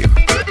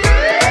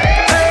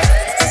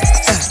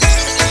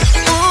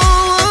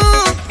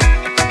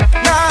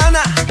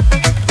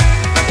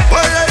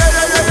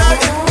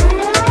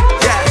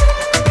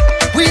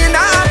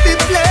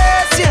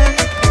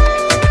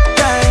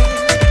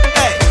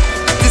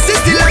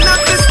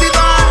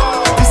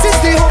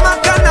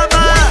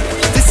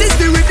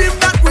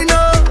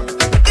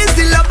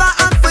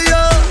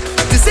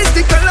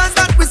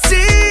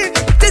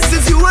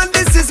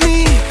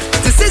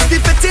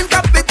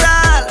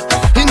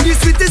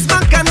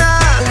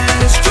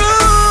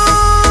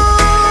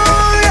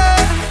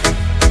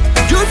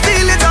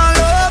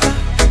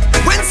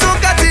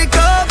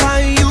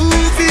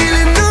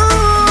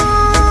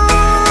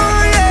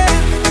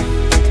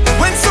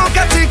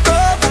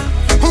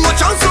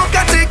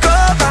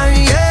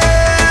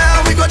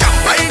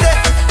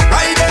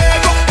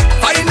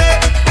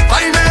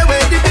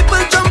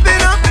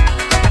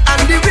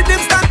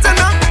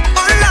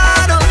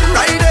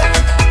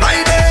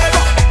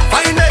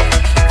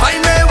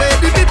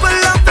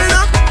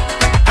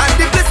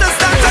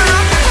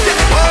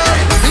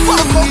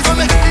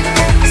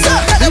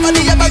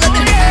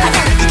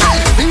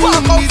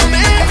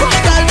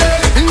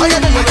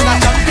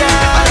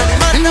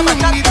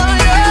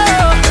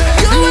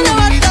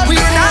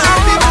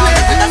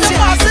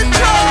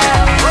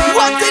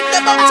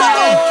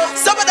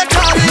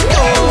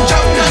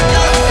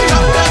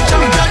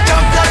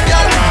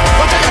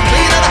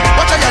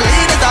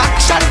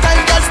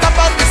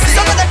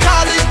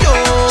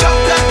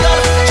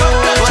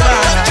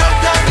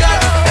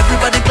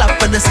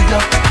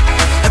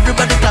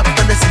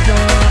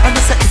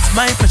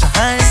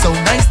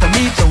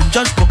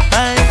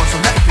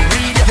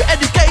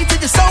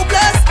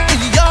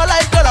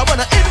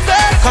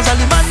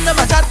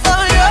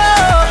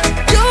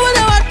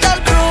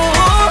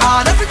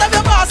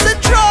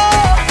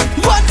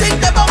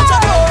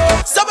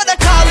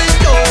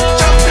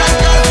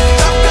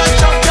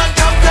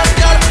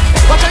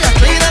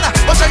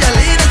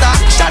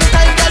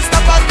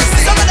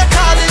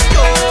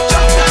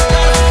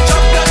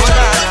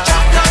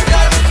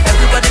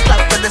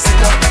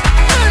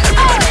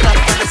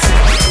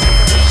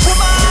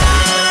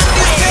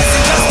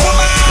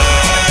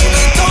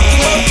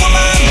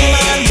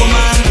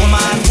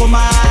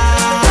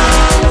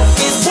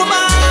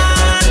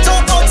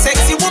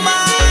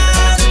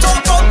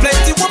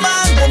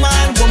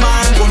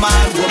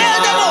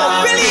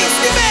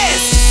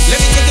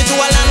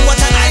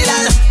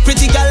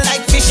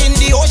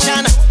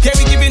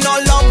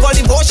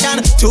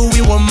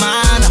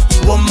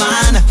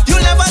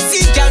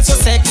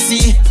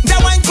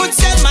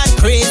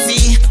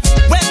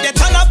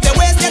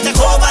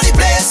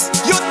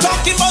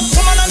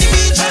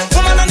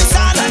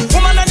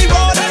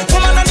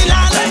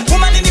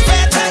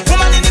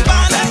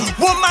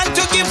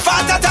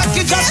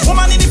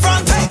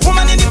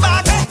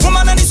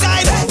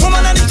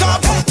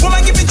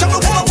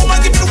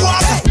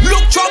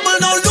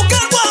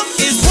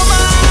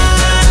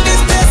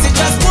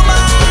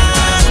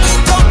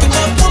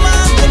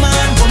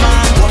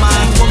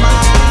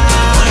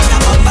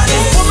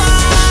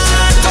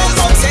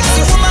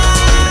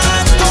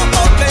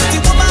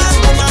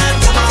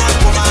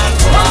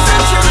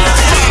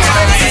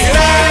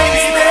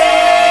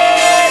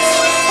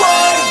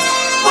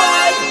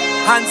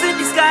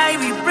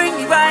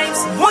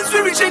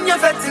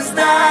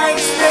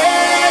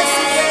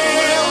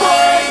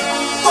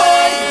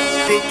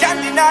 can't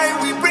deny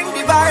we bring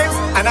the vibes.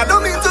 And I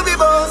don't mean to be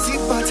bossy,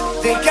 but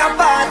they can't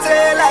party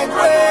like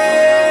we.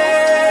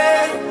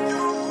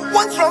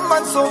 Once from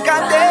man so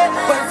can they,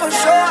 but for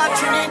sure at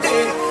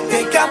Trinidad,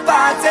 they can't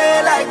party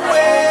like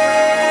we.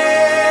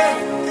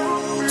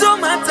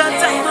 Don't matter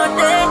time or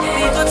day,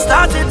 we could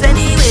start it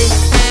anyway.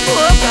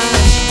 Oh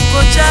gosh,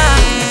 oh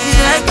child,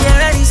 feel like you're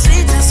ready,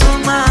 sweetest, oh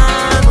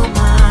man, oh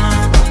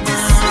man,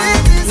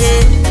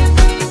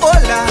 yeah. Oh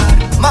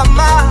Lord,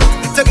 mama,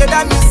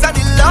 together me and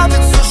the love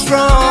is so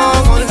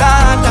strong. Oh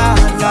Lord,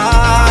 Lord,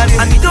 Lord,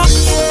 and we don't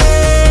care.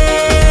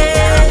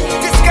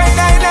 This kind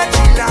of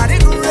energy, Lord,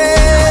 it's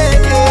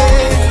great.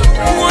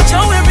 Watch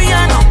how every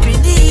hand up in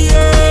the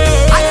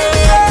air.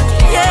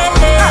 Yeah.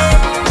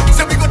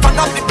 So we go turn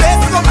up the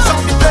place, we go mash up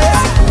the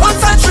place.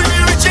 Once and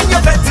three, reaching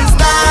your bed is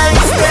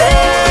nice.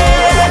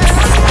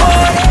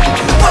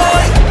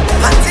 Boy,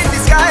 hands in the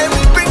sky,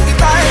 we bring the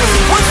vibes.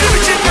 Once we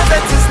reaching your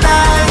bed is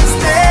nice.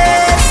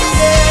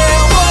 Yeah,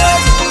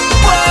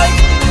 boy,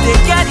 they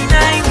can't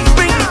deny we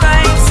bring the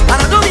vibes. And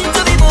I don't mean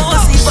to be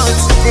bossy, but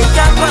they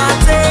can't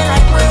party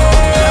like we.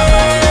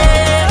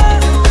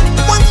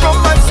 One from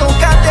man so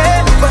can they,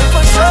 but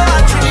for sure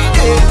at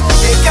Trinidad,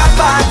 they can't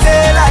party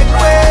like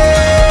we.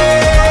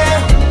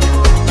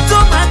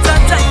 Don't matter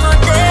time or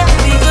day,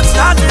 we could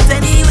start it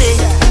anyway.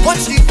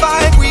 Watch the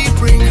vibe we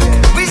bring,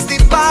 we's the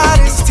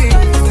baddest thing.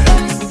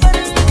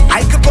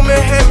 I could put my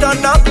head on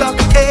the block,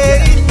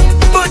 eh?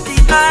 But the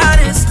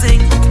hardest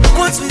thing,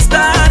 once we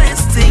start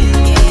this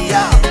thing,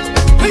 yeah,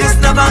 we just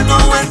never know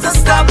when to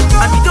stop,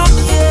 and we don't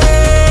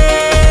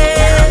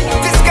care.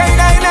 This kind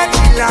of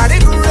energy, Lord,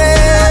 it's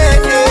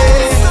great.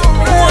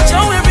 Watch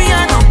how every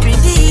hand up in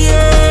the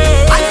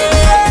air.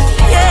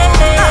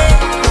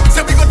 Yeah.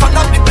 So we go turn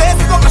up the place,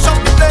 we go mash up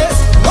the place.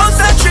 Once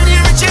and three,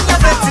 reaching the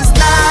bed is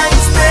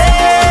nice.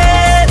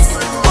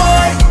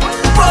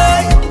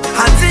 Boy,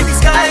 hands in the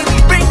sky, we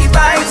bring the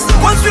vibes.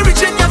 Once we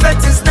reaching your bed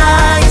is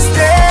nice.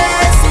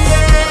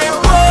 Yeah,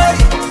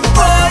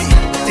 boy,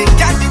 they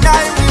can't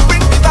deny we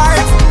bring the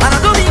vibes. And I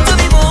don't mean to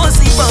be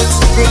bossy, but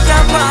they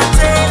can't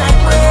party like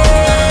we.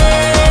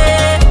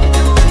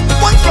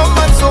 One from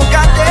man so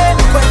got they,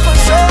 but for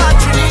sure at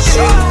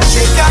Trinidad,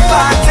 they can't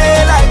party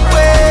like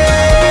we.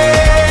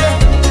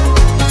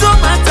 Don't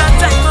matter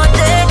time or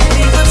day,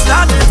 we could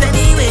start it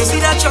anyway.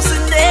 See that trust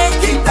in there?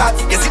 Keep that.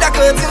 You see that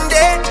curtain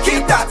there?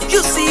 Keep that.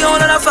 You see all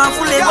of the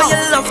fanfare but you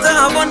love to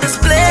have on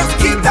display.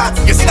 Keep that.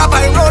 You see that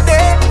pyro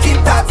there?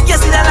 Keep that. You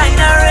see that line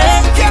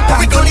array? Keep that.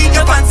 We don't need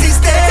your fancy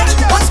stage.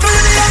 Once going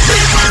to the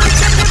people, we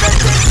check the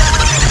curtain.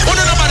 What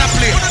another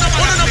play?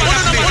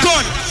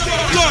 Done.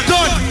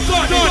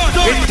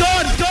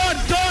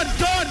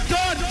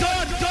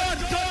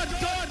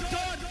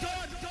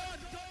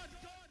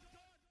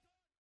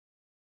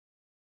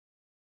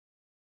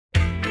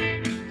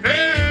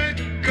 Hey,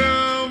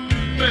 come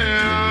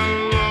here, I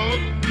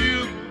love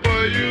you,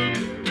 but you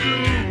do,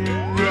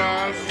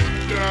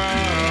 Rasta.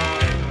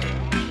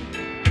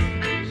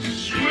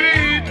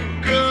 Sweet,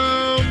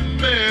 come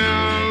here,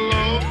 I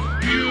love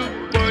you,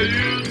 but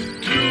you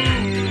do,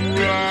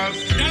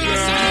 Rasta.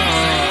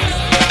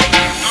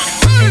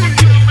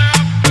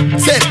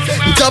 Say,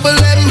 double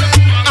M,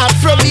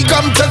 Afro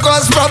become to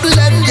cause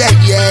problem, yeah.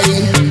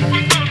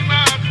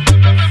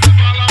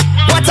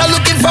 What I'm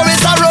looking for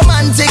is a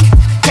romantic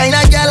kind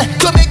of girl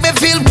to make me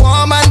feel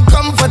warm and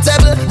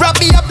comfortable. Wrap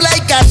me up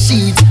like a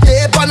sheet,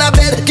 tape on a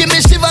bed, give me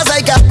shivers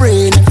like a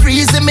brain,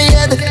 freeze in me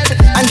head.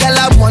 And girl,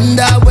 I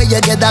wonder where you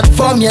get that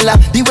formula.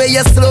 The way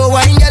you slow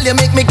wine, girl, you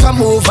make me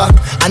come over.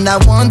 And I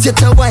want you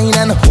to wine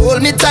and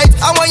hold me tight.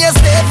 I want you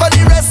stay for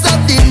the rest of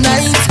the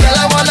night.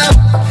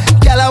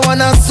 Girl, I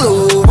wanna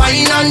slow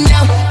wine on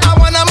ya. I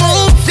wanna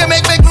move, you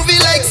make me groovy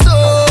like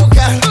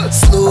soca.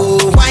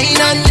 Slow wine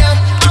on ya.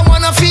 I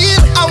wanna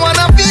feel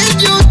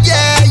you,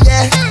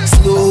 yeah.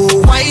 Slow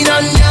wine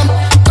on ya.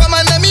 Come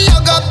on, let me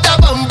hug up the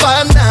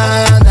bumper,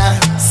 nah.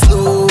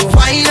 Slow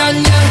wine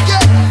on ya,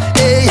 yeah.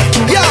 Hey,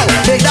 yo,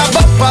 make that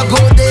bumper go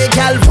there,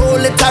 girl.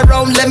 Roll it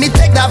around, let me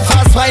take that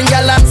fast wine,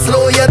 girl, and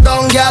slow you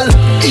down, girl.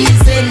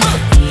 Ease in,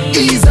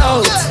 ease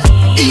out,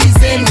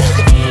 ease in,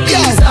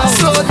 ease out.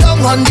 Slow down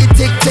on the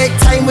tick, take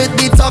time with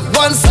the talk.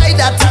 One side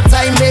at a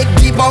time, make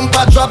the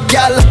bumper drop,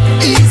 girl.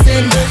 Ease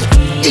in,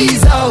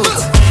 ease out,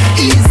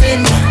 ease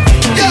in,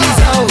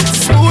 ease out.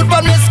 Smooth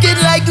on the skin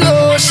like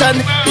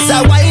lotion. It's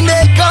a wine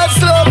they call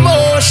slow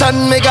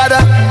motion. Me gotta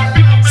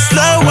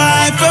slow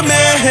wine for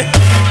me,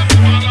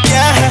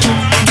 yeah.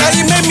 Girl,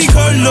 you make me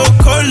colo.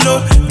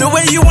 The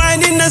way you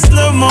whine in the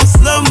slow mo.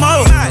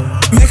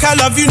 Make I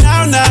love you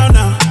now.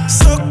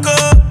 So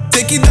cool,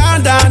 take it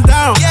down.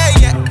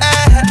 Yeah.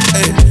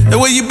 Hey. The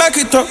way you back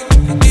it up,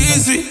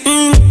 easy.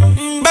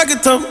 Back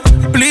it up,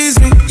 please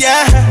me,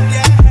 yeah.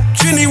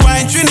 Trini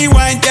wine,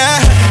 yeah.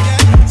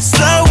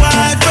 Slow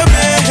wine for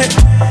me.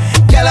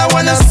 Girl, I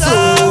wanna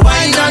slow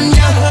wine on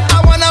ya.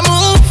 I wanna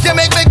move, you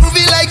make me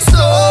groovy like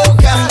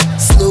soca.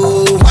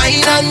 Slow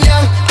wine on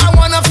ya. I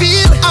wanna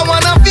feel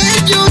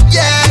you,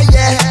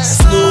 yeah.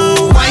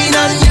 Slow wine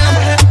on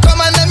ya.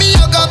 Come on, let me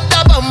hug up the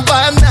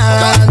bumper,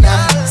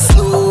 nah.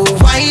 Slow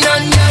wine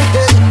on ya.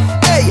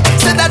 Hey,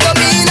 say that don't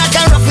mean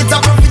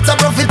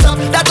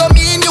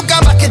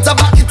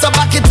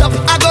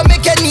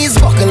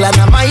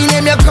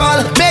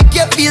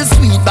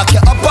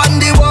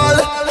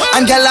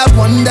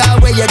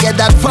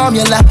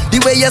The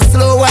way you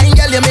slow wine,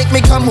 girl, you make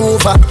me come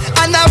over.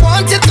 And I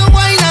want you to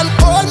wine and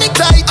hold me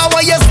tight. I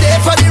want you stay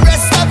for the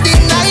rest of the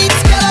night.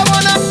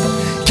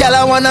 Girl,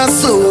 I wanna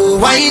slow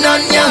wine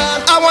on ya.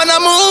 I wanna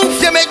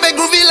move, you make me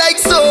groovy like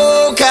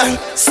soca.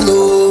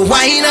 Slow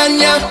wine on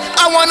ya.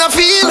 I wanna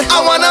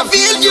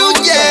feel you,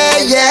 yeah,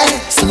 yeah.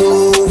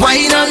 Slow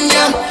wine on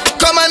ya.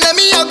 Come on, let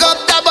me hug up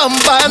the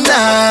bumper,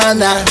 nah,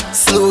 nah.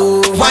 Slow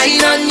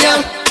wine on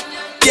ya.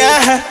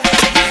 Yeah,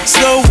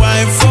 slow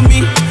wine for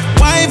me,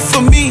 wine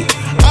for me.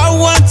 I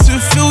want to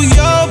feel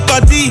your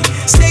body,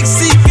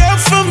 sexy girl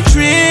from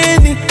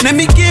training. Let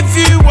me give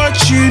you what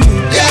you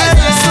need. Yeah,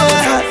 so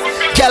hot.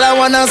 Girl, I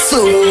wanna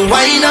slow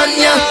wine on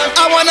ya.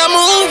 I wanna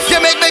move, you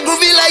make me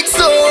groovy like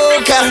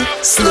soca.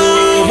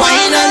 Slow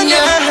wine on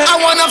ya. I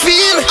wanna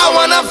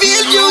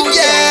feel you,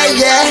 yeah,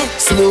 yeah.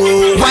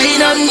 Slow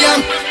wine on ya.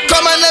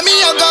 Come on, let me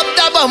hug up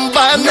the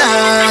bumper,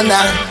 nah,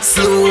 nah.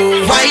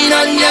 Slow wine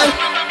on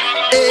ya.